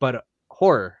 but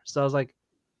horror. So I was like,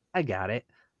 I got it.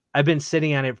 I've been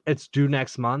sitting on it. It's due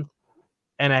next month.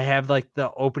 And I have like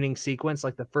the opening sequence,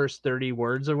 like the first 30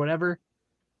 words or whatever.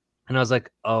 And I was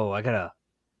like, oh, I gotta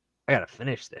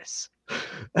finish this.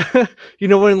 You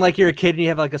know, when like you're a kid and you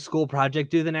have like a school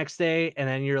project due the next day, and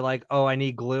then you're like, oh, I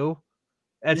need glue.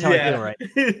 That's how I feel, right?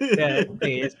 Yeah,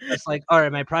 it's just like, all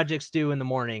right, my project's due in the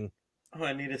morning. Oh,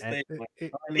 I need a statement.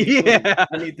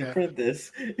 I need to print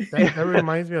this. That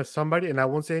reminds me of somebody, and I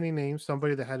won't say any names,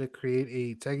 somebody that had to create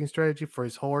a tagging strategy for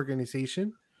his whole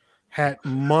organization, had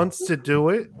months to do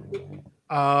it.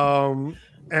 And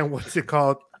what's it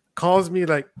called? Calls me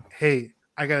like, hey,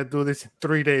 I got to do this in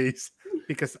 3 days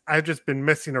because I've just been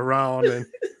messing around. And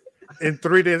in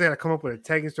 3 days, I got to come up with a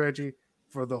tagging strategy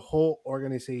for the whole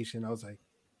organization. I was like,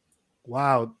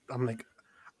 wow. I'm like,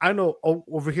 I know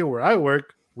over here where I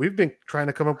work, we've been trying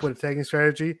to come up with a tagging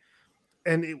strategy,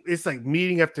 and it's like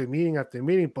meeting after meeting after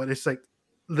meeting, but it's like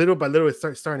little by little, it's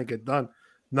starting to get done.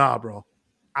 Nah, bro,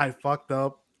 I fucked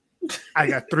up. I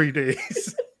got 3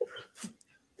 days.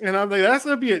 And I'm like, that's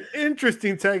going to be an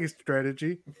interesting tagging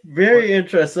strategy. Very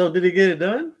interesting. So did he get it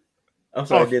done? I'm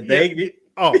sorry, did they get...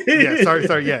 Oh, yeah,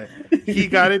 sorry, yeah. He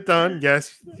got it done,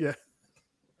 yes, yeah.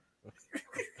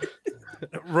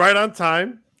 Right on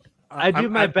time. I do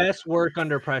my best work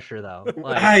under pressure, though.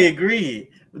 Like, I agree.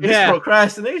 This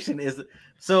procrastination is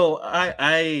so.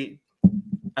 I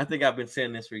think I've been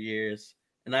saying this for years,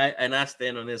 and I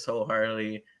stand on this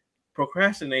wholeheartedly.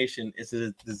 Procrastination is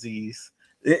a disease.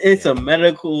 It's a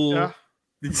medical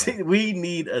We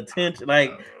need attention.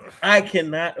 Like I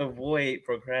cannot avoid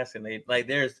procrastinate. Like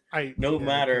there's I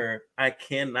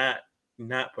cannot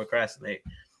not procrastinate.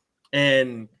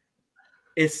 And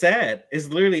it's sad. It's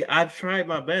literally I've tried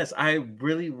my best. I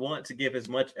really want to give as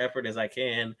much effort as I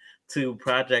can to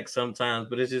projects sometimes,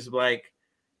 but it's just like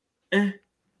I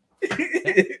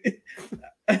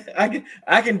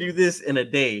can do this in a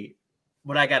day,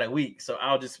 but I got a week, so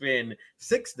I'll just spend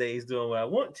 6 days doing what I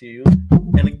want to,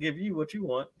 and give you what you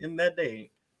want in that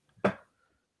day.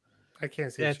 I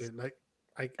can't say shit.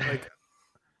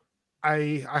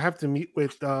 I have to meet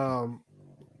with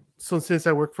So since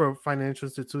I work for a financial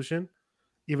institution,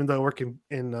 even though I work in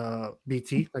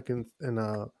BT, like in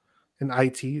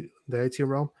IT, the IT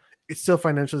realm, it's still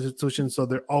financial institution. So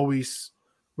we're always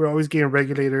getting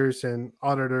regulators and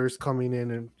auditors coming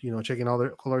in and checking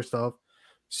all our stuff.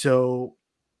 So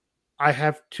I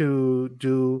have to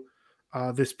do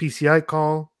this PCI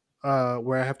call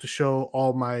where I have to show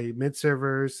all my mid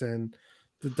servers and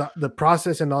the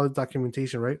process and all the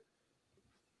documentation. Right?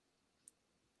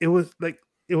 It was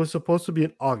supposed to be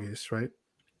in August, right?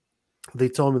 They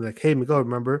told me like, "Hey, Miguel,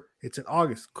 remember it's in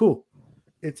August. Cool.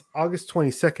 It's August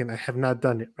 22nd. I have not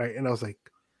done it, right?" And I was like,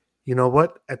 "You know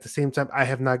what? At the same time, I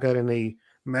have not gotten a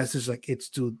message like it's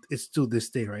due this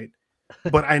day, right?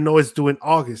 But I know it's due in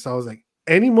August." So I was like,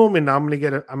 "Any moment now, I'm gonna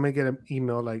get an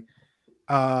email like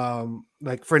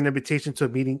for an invitation to a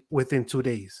meeting within 2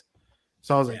 days."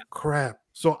 So I was like, "Crap!"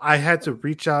 So I had to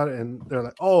reach out, and they're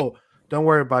like, "Oh, don't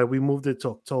worry about it. We moved it to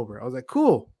October." I was like,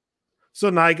 "Cool." So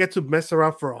now I get to mess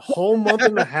around for a whole month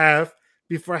and a half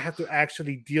before I have to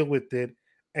actually deal with it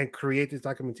and create this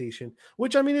documentation,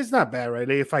 which I mean, it's not bad, right?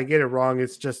 If I get it wrong,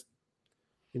 it's just,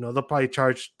 they'll probably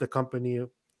charge the company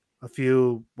a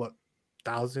few,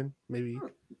 thousand, maybe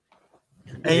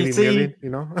million,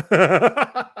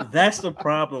 that's the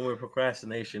problem with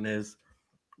procrastination is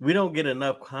we don't get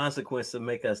enough consequence to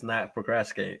make us not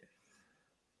procrastinate.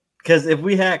 Because if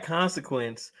we had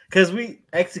consequence, because we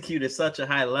execute at such a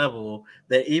high level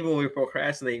that even when we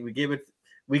procrastinate, we give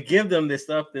them this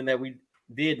stuff then that we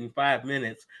did in 5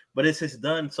 minutes, but it's just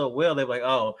done so well. They're like,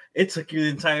 "Oh, it took you the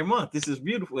entire month. This is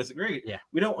beautiful. It's great." Yeah.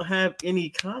 We don't have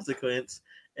any consequence,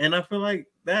 and I feel like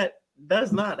that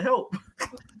does not help.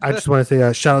 I just want to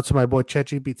say shout out to my boy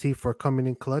ChatGPT for coming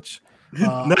in clutch.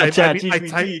 I type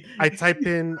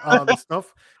in the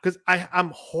stuff because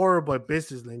I'm horrible at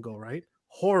business lingo, right?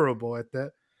 Horrible at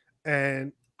that,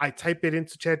 and I type it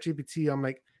into ChatGPT. I'm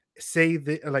like, say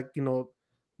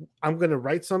I'm gonna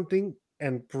write something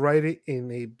and write it in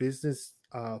a business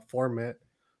format,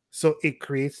 so it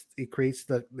creates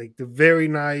the very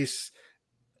nice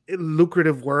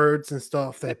lucrative words and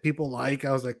stuff that people like.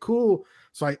 I was like, cool.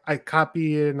 So I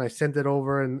copy it and I sent it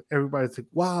over, and everybody's like,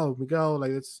 wow, Miguel,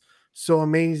 like it's so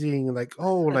amazing. Like,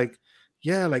 oh, like,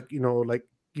 yeah, like,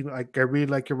 like I really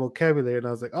like your vocabulary. And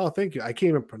I was like, oh, thank you. I can't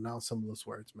even pronounce some of those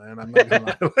words, man. I'm not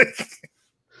gonna lie.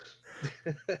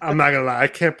 I'm not gonna lie, I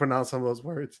can't pronounce some of those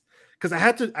words. Because I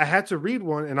had to read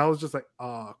one and I was just like,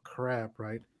 oh crap,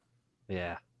 right?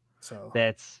 Yeah. So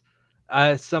that's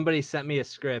somebody sent me a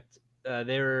script.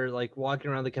 They were like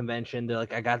walking around the convention. They're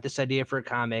like, I got this idea for a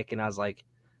comic, and I was like,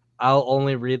 I'll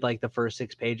only read like the first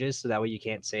 6 pages, so that way you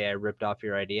can't say I ripped off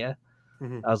your idea.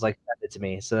 Mm-hmm. I was like, send it to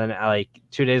me. So then I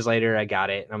 2 days later I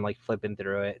got it, and I'm like flipping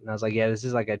through it, and I was like, yeah, this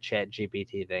is like a Chat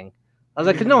GPT thing. I was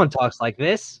like, 'cause no one talks like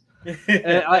this.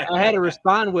 I had to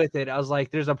respond with it. I was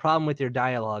like, there's a problem with your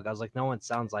dialogue. I was like, no one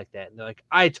sounds like that. And they're like,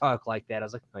 I talk like that. I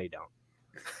was like, no, you don't.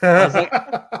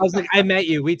 I was like, I met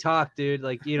you. We talked, dude.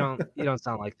 Like, you don't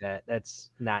sound like that. That's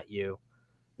not you.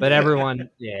 But everyone,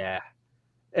 yeah.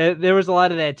 There was a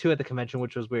lot of that too at the convention,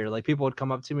 which was weird. Like, people would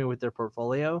come up to me with their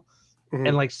portfolio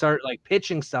and like start like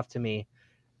pitching stuff to me,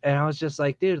 and I was just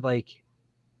like, dude, like,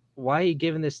 why are you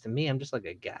giving this to me? I'm just like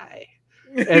a guy.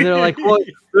 And they're like, well,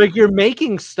 like you're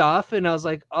making stuff, and I was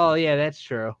like, oh yeah, that's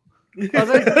true. I was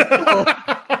like,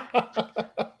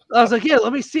 I was like, yeah,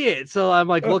 let me see it. So I'm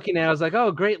like looking at it. I was like, oh,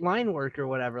 great line work or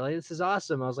whatever. Like, this is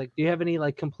awesome. I was like, do you have any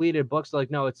like completed books? They're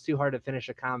like, no, it's too hard to finish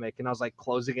a comic. And I was like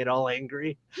closing it all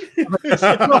angry. Like,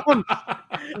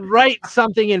 write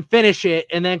something and finish it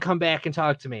and then come back and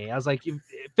talk to me. I was like, you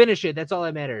finish it. That's all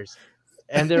that matters.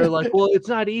 And they're like, well, it's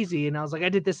not easy. And I was like, I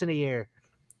did this in a year.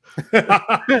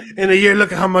 In a year,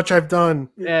 look at how much I've done.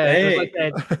 Yeah, it was like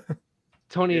that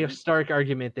Tony Stark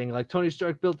argument thing. Like, Tony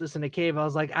Stark built this in a cave. I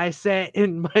was like, I sat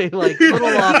in my like little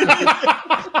office,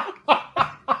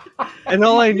 and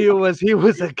all I knew was he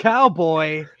was a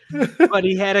cowboy, but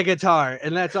he had a guitar,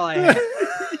 and that's all I had.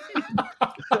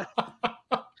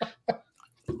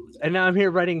 And now I'm here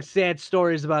writing sad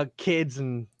stories about kids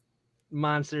and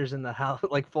monsters in the house,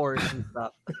 like forests and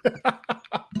stuff.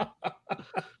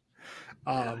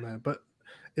 Oh man, but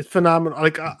it's phenomenal.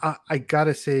 Like I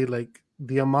gotta say, like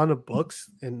the amount of books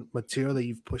and material that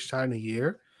you've pushed out in a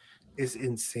year is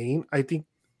insane. I think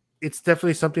it's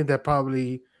definitely something that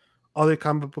probably other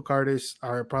comic book artists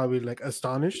are probably like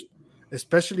astonished,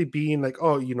 especially being like,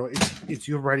 oh, it's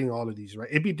you writing all of these, right?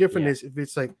 It'd be different if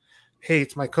it's like, hey,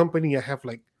 it's my company. I have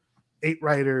like 8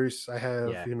 writers. I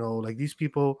have like these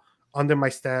people under my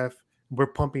staff. We're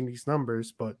pumping these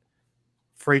numbers, but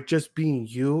for it just being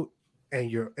you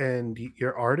and your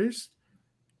artist,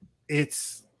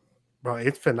 it's bro,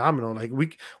 it's phenomenal. Like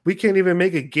we can't even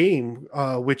make a game,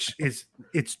 which is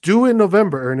it's due in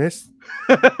November, Ernest.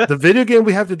 The video game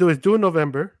we have to do is due in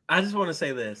November. I just want to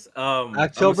say this.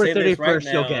 October 31st, right,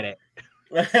 you'll get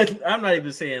it. I'm not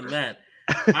even saying that.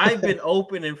 I've been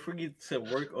open and free to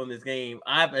work on this game.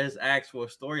 I've just asked for a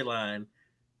storyline.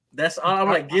 That's all. I'm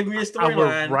like, give me a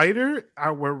storyline.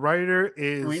 Our writer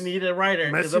is. We need a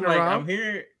writer because I'm like, I'm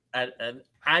here.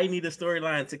 I need a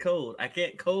storyline to code. I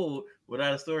can't code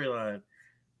without a storyline.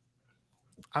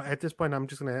 At this point, I'm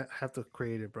just gonna have to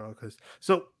create it, bro. Because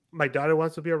my daughter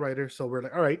wants to be a writer, so we're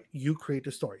like, all right, you create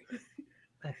the story.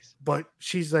 Nice. But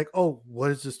she's like, oh,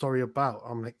 what is the story about?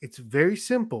 I'm like, it's very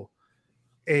simple.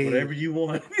 Whatever you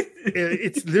want.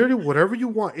 It's literally whatever you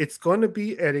want. It's going to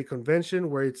be at a convention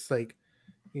where it's like,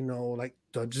 like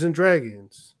Dungeons and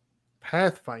Dragons,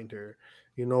 Pathfinder,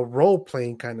 role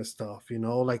playing kind of stuff,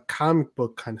 like comic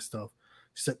book kind of stuff.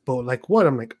 She's like, but like what?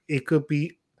 I'm like, it could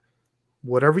be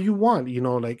whatever you want,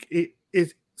 like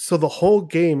it. So the whole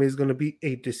game is going to be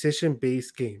a decision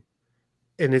based game,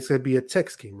 and it's going to be a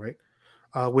text game, right?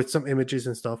 With some images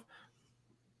and stuff.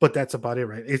 But that's about it,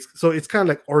 right? It's kind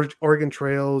of like Oregon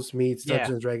Trails meets Dungeons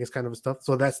and Dragons kind of stuff.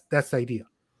 So that's the idea.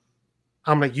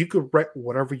 I'm like, you could write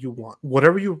whatever you want,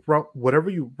 whatever you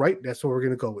write. That's what we're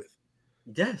gonna go with.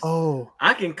 Yes. Oh,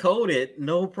 I can code it,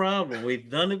 no problem. We've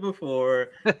done it before.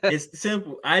 It's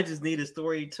simple. I just need a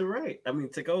story to write. I mean,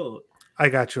 to code. I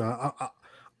got you.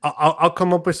 I'll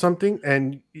come up with something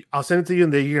and I'll send it to you,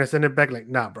 and then you're gonna send it back like,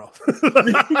 nah, bro.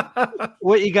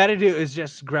 What you got to do is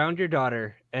just ground your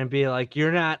daughter and be like,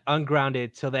 you're not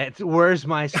ungrounded till that. Where's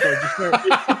my story?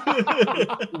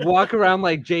 Just walk around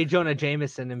like J. Jonah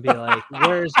Jameson and be like,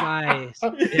 where's my?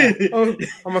 Yeah. I'm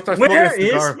gonna start Where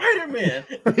is Spider-Man?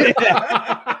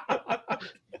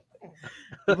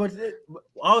 But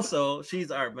also,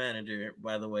 she's our manager,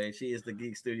 by the way. She is the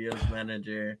Geek Studios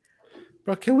manager.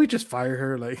 Bro, can we just fire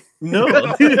her? Like,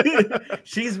 no,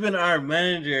 she's been our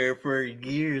manager for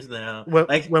years now. Well,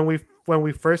 like when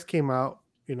we first came out,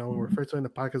 when we were first doing the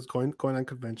podcast, going on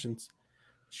conventions,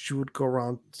 she would go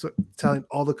around telling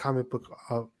all the comic book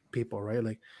people, right?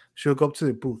 Like, she would go up to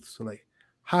the booths and like,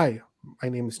 "Hi, my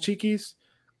name is Cheekies.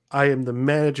 I am the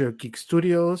manager of Geek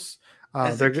Studios.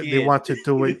 They want to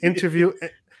do an interview."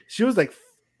 She was like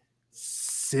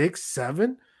 6,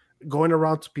 7. Going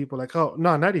around to people like, oh,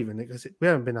 no, not even, because we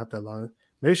haven't been out that long.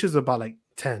 Maybe she was about like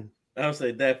 10. I would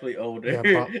say definitely older.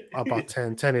 Yeah, about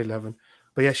 10, 11.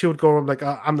 But yeah, she would go like,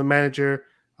 I'm the manager.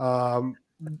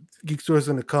 Geek Store is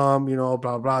going to come,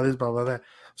 blah, blah, this, blah, blah, that.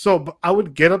 So I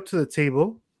would get up to the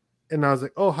table and I was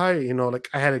like, oh, hi. Like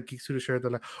I had a Geek Studio shirt.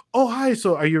 They're like, oh, hi.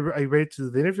 So are you ready to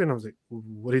do the interview? And I was like,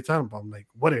 what are you talking about? I'm like,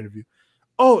 what interview?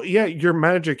 Oh, yeah, your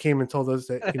manager came and told us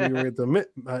that you were at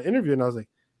the interview. And I was like,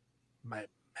 my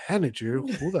manager?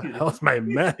 Who the hell is my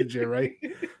manager, right?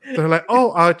 They're like,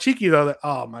 oh, Cheeky. They're like,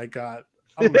 oh my god.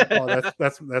 I'm like, oh,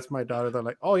 that's my daughter. They're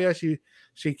like, oh yeah, she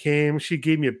came. She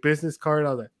gave me a business card. I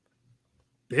was like,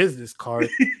 business card.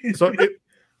 So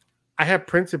I had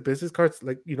printed business cards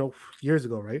like years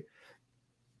ago, right?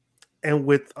 And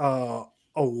with a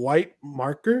white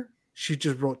marker, she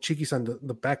just wrote Cheeky's on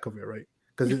the back of it, right?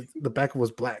 Because the back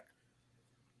was black.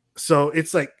 So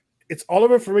it's like it's all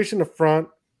of information in the front.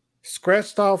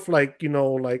 Scratched off like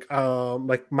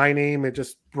my name and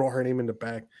just wrote her name in the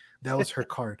back. That was her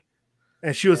card,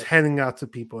 and she was handing out to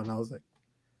people, and I was like,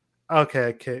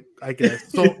 okay, I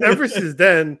guess. So ever since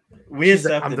then,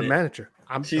 I'm the manager.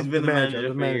 She's been the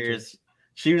manager for years.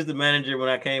 She was the manager when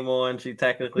I came on. She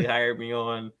technically hired me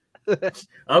on.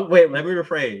 Oh, wait, let me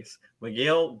rephrase.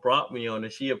 Miguel brought me on,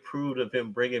 and she approved of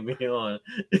him bringing me on.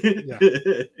 Yeah.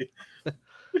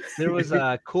 There was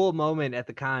a cool moment at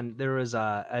the con. There was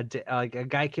a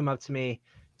guy came up to me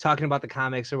talking about the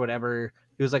comics or whatever.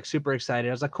 He was like super excited.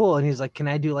 I was like, cool. And he's like, can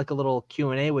I do like a little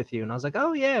Q&A with you? And I was like,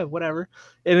 oh yeah, whatever.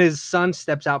 And his son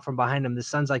steps out from behind him. The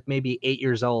son's like maybe 8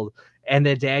 years old. And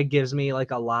the dad gives me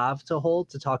like a lav to hold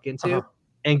to talk into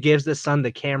and gives the son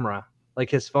the camera. Like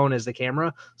his phone is the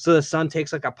camera. So the son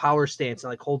takes like a power stance and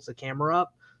like holds the camera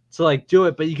up to like do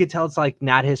it, but you could tell it's like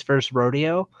not his first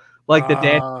rodeo. Like the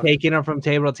dad taking him from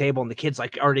table to table, and the kid's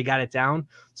like already got it down.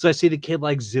 So I see the kid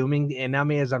like zooming in on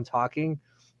me as I'm talking,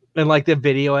 and like the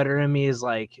video editor in me is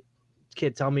like,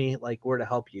 "Kid, tell me like where to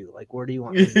help you. Like where do you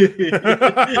want me?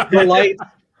 The light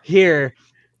here."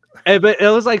 But it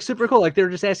was like super cool. Like they were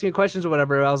just asking me questions or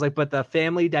whatever. I was like, but the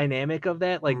family dynamic of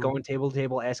that, like going table to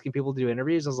table, asking people to do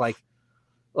interviews, I was like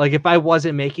if I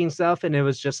wasn't making stuff and it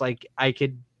was just like I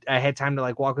had time to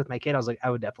like walk with my kid, I was like, I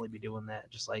would definitely be doing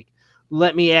that. Just like,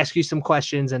 let me ask you some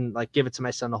questions and like give it to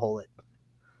my son to hold it.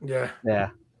 Yeah.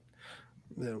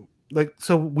 Like,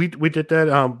 so we did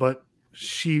that. But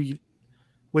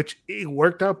which it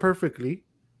worked out perfectly.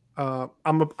 I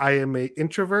am a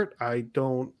introvert. I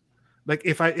don't like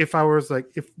if I was like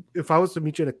if I was to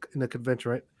meet you in a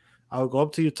convention, right? I would go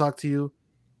up to you, talk to you.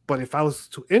 But if I was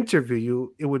to interview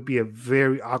you, it would be a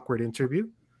very awkward interview.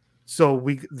 So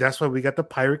that's why we got the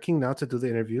Pirate King now to do the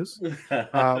interviews.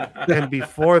 And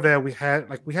before that, we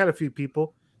had a few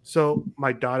people. So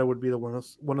my daughter would be one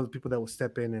of the people that would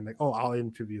step in and like, oh, I'll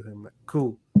interview him. Like,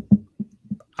 cool,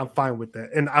 I'm fine with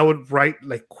that. And I would write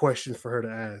like questions for her to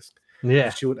ask. Yeah,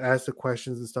 and she would ask the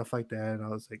questions and stuff like that. And I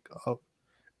was like, oh,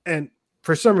 and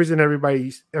for some reason,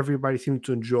 everybody seemed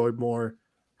to enjoy more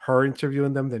her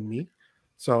interviewing them than me.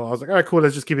 So I was like, all right, cool,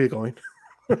 let's just keep it going.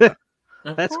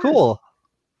 That's cool.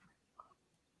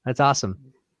 That's awesome.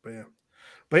 But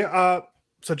yeah.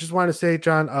 So just wanted to say,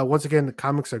 John, once again, the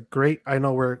comics are great. I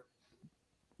know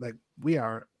we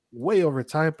are way over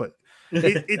time, but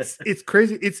it's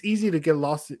crazy. It's easy to get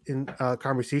lost in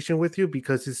conversation with you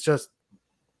because it's just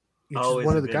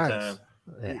one of the guys.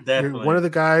 Yeah. You're one of the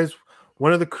guys,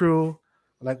 one of the crew.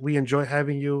 Like, we enjoy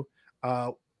having you.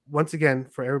 Once again,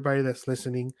 for everybody that's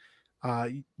listening,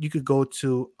 you could go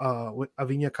to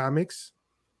Avina Comics,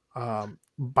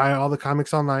 buy all the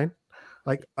comics online,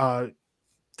 like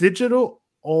digital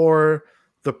or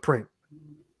the print,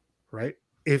 right?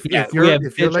 If you're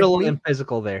digital like me, and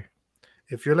physical there.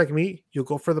 If you're like me, you'll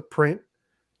go for the print.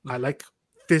 I like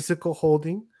physical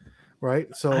holding, right?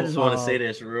 So I just want to say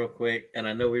this real quick, and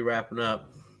I know we're wrapping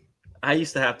up. I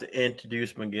used to have to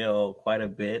introduce Miguel quite a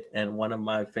bit, and one of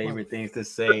my favorite things to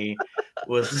say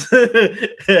was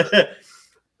it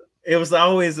was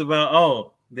always about,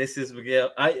 oh, this is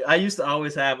Miguel. I used to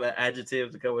always have an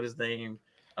adjective to go with his name.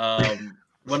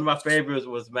 One of my favorites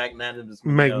was magnanimous.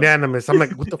 Miguel. Magnanimous. I'm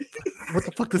like, what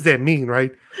the fuck does that mean,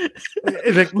 right?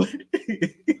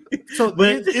 So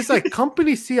it's like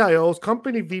company CIOs,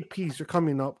 company VPs are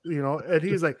coming up, and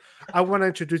he's like, I want to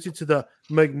introduce you to the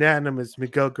magnanimous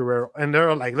Miguel Guerrero. And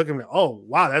they're like, looking at me, oh,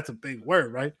 wow, that's a big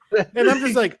word, right? And I'm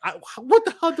just like, what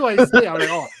the hell do I say? I'm like,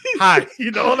 oh, hi,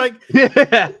 like.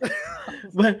 Yeah.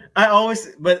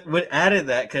 But we added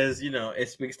that because, it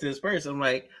speaks to this person. I'm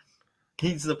like,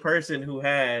 he's the person who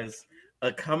has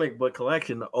a comic book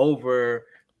collection over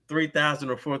 3,000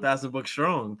 or 4,000 books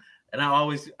strong. And I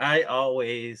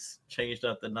always changed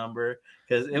up the number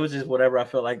because it was just whatever I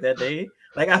felt like that day.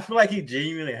 Like, I feel like he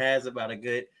genuinely has about a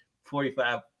good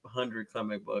 4,500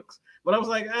 comic books. But I was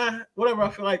like, whatever I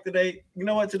feel like today. You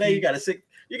know what? Today you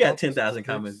got 10,000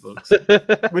 comic books,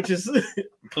 which is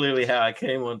clearly how I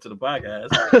came onto the podcast.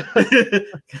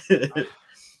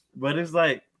 But it's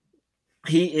like,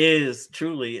 he is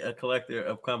truly a collector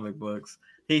of comic books.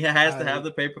 He has to have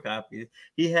the paper copies.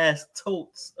 He has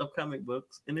totes of comic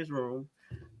books in his room.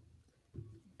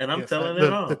 And I'm telling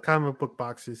it all. The comic book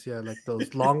boxes, yeah, like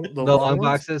those long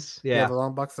boxes. Yeah, the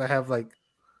long boxes. I have I think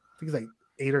it's like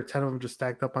 8 or 10 of them just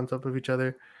stacked up on top of each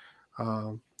other.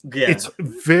 It's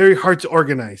very hard to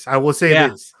organize. I will say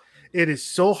this. It is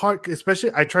so hard,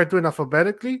 especially I tried doing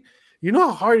alphabetically. You know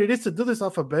how hard it is to do this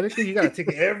alphabetically? You got to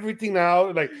take everything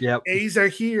out. Like, A's are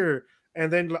here.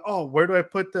 And then, like, oh, where do I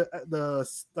put the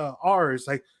R's?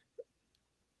 Like,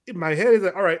 in my head is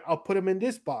like, all right, I'll put them in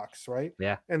this box, right?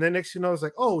 Yeah. And then next, it's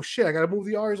like, oh, shit, I got to move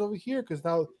the R's over here because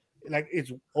now, like,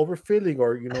 it's overfilling,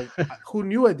 or, who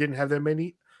knew I didn't have that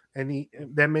many,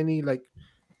 like,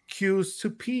 Q's to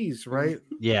P's, right?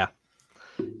 Yeah.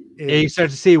 You start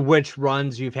to see which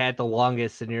runs you've had the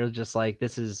longest, and you're just like,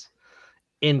 this is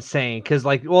insane, because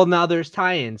now there's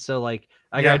tie-ins, so like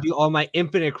I gotta do all my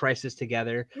Infinite Crisis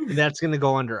together, and that's gonna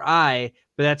go under I,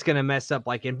 but that's gonna mess up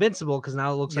like Invincible, because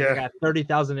now it looks like I got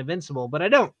 30,000 Invincible, but I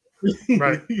don't.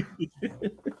 Right.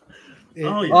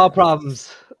 All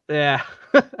problems. Yeah.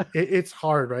 It's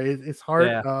hard, right? It's hard.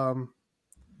 Yeah.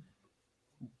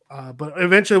 But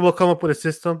eventually we'll come up with a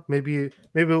system. Maybe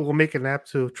we'll make an app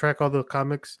to track all the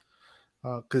comics,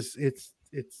 because it's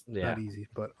not easy,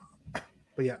 but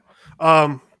yeah.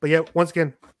 But yeah, once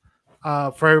again,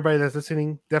 for everybody that's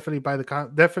listening, definitely buy the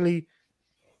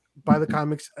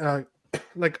comics.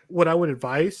 like what I would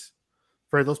advise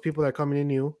for those people that are coming in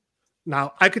new.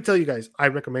 Now, I could tell you guys, I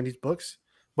recommend these books,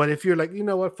 but if you're like, you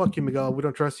know what, fuck you, Miguel, we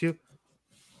don't trust you,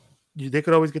 they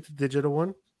could always get the digital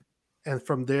one, and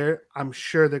from there, I'm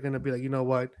sure they're gonna be like, you know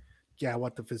what, yeah, I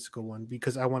want the physical one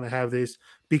because I want to have this.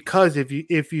 Because if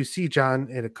you see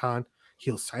John at a con,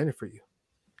 he'll sign it for you.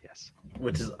 Yes,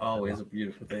 which is always a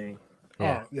beautiful thing.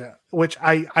 Yeah. Oh yeah, which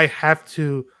I have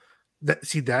to.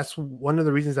 See, that's one of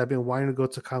the reasons I've been wanting to go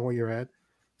to con where you're at,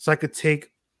 so I could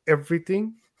take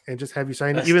everything and just have you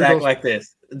sign it. A even stack like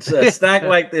this, a stack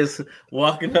like this,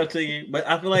 walking up to you. But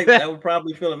I feel like that would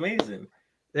probably feel amazing.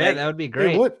 Yeah, like, that would be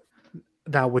great. It would.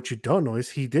 Now, what you don't know is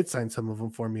he did sign some of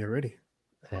them for me already.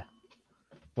 Yeah.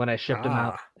 When I shipped them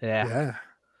out. Yeah.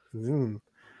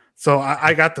 So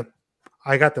I got them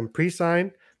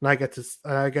pre-signed, and I get to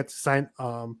sign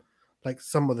like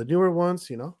some of the newer ones.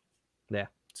 Yeah.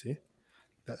 See,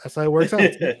 that's how it works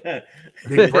out.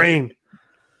 Big brain.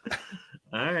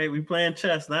 All right, we playing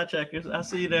chess, not checkers. I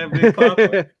see you there, Big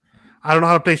Papa. I don't know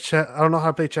how to play chess. I don't know how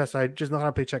to play chess. I just know how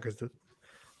to play checkers, dude.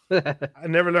 I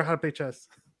never learned how to play chess.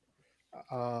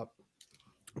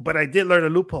 But I did learn a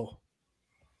loophole.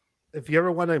 If you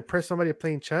ever want to impress somebody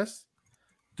playing chess,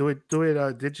 do it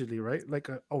digitally, right? Like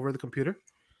over the computer,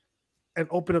 and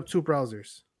open up two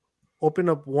browsers. Open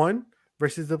up one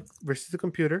versus the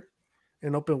computer,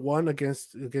 and open one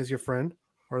against your friend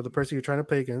or the person you're trying to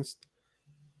play against.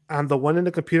 And the one in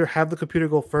the computer, have the computer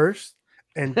go first,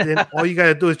 and then all you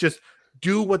gotta do is just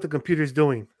do what the computer is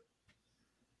doing.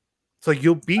 So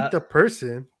you'll beat the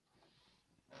person.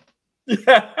 It's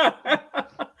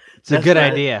a good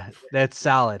idea. That's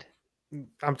solid.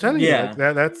 I'm telling you, like,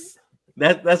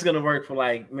 that's gonna work for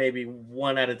like maybe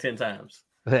 1 out of 10 times.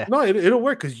 No, it'll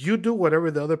work because you do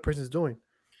whatever the other person's doing.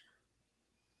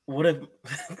 What if?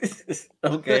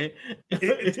 Okay,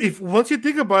 if once you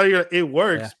think about it, it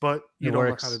works, but you don't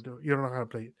know how to do it. You don't know how to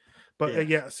play it.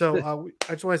 But so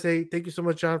I just want to say thank you so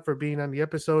much, John, for being on the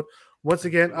episode once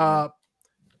again.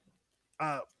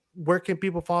 Where can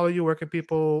people follow you? Where can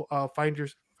people find your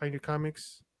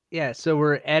comics? Yeah, so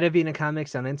we're at Avina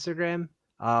Comics on Instagram.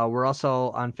 We're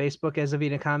also on Facebook as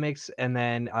Avina Comics, and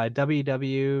then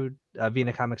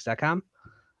www.avinacomics.com.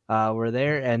 We're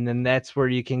there, and then that's where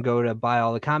you can go to buy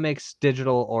all the comics,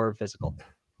 digital or physical.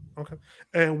 Okay.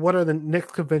 And what are the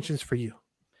next conventions for you?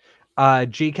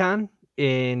 G-Con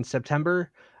in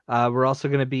September. We're also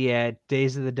going to be at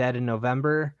Days of the Dead in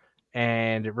November,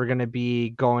 and we're going to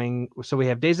be going. So we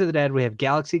have Days of the Dead, we have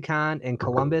GalaxyCon in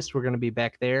Columbus. We're going to be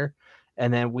back there,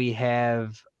 and then we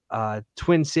have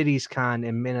Twin Cities Con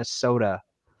in Minnesota.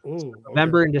 Ooh, so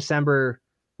November and December,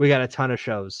 we got a ton of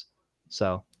shows.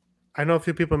 So I know a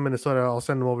few people in Minnesota. I'll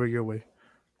send them over your way.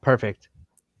 Perfect.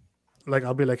 Like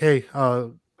I'll be like, hey,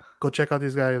 go check out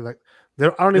these guys. Like,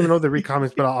 I don't even know the read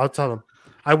comics, but I'll tell them.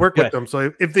 I work with them,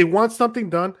 so if they want something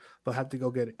done, they'll have to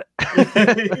go get it.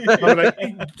 I'm like,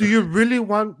 do you really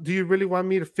want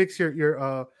me to fix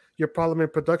your problem in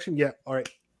production? Yeah, all right.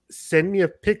 Send me a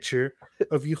picture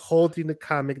of you holding the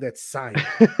comic that's signed.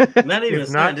 Not even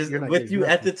signed, just with you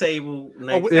at the table.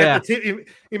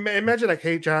 Imagine like,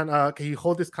 hey John, can you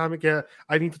hold this comic? Yeah,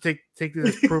 I need to take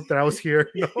this as proof that I was here.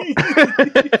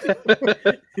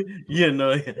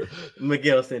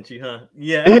 Miguel sent you, huh?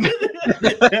 Yeah.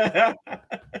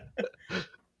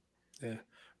 Yeah.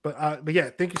 But yeah,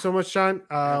 thank you so much, John.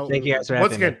 Thank you guys for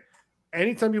once again.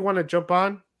 Anytime you want to jump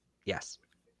on, yes,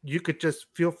 you could just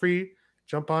feel free.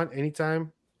 Jump on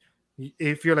anytime.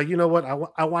 If you're like, you know what,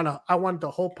 I want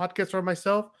the whole podcast for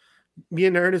myself. Me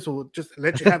and Ernest will just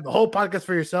let you have the whole podcast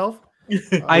for yourself.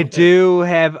 I do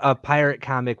have a pirate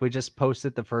comic. We just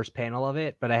posted the first panel of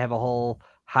it, but I have a whole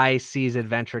high seas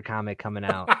adventure comic coming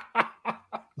out.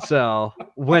 So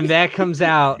when that comes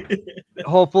out,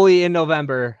 hopefully in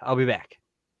November, I'll be back.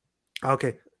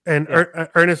 Okay, and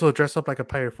Ernest will dress up like a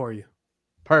pirate for you.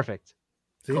 Perfect.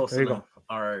 See? There you go.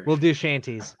 All right. We'll do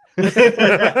shanties.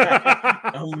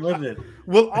 I'm living.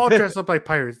 We'll all dress up like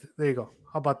pirates. There you go.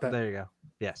 How about that? There you go.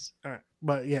 Yes. All right.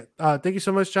 But yeah, thank you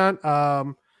so much, John.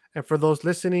 And for those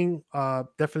listening,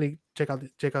 definitely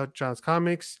check out John's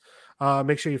comics.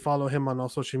 Make sure you follow him on all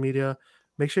social media.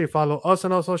 Make sure you follow us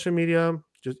on all social media.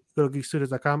 Just go to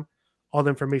geekstudios.com. All the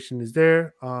information is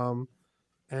there.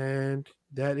 And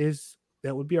that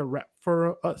would be a wrap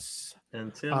for us.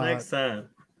 Until next time.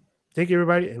 Thank you,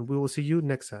 everybody, and we will see you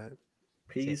next time.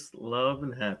 Peace, love,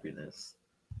 and happiness.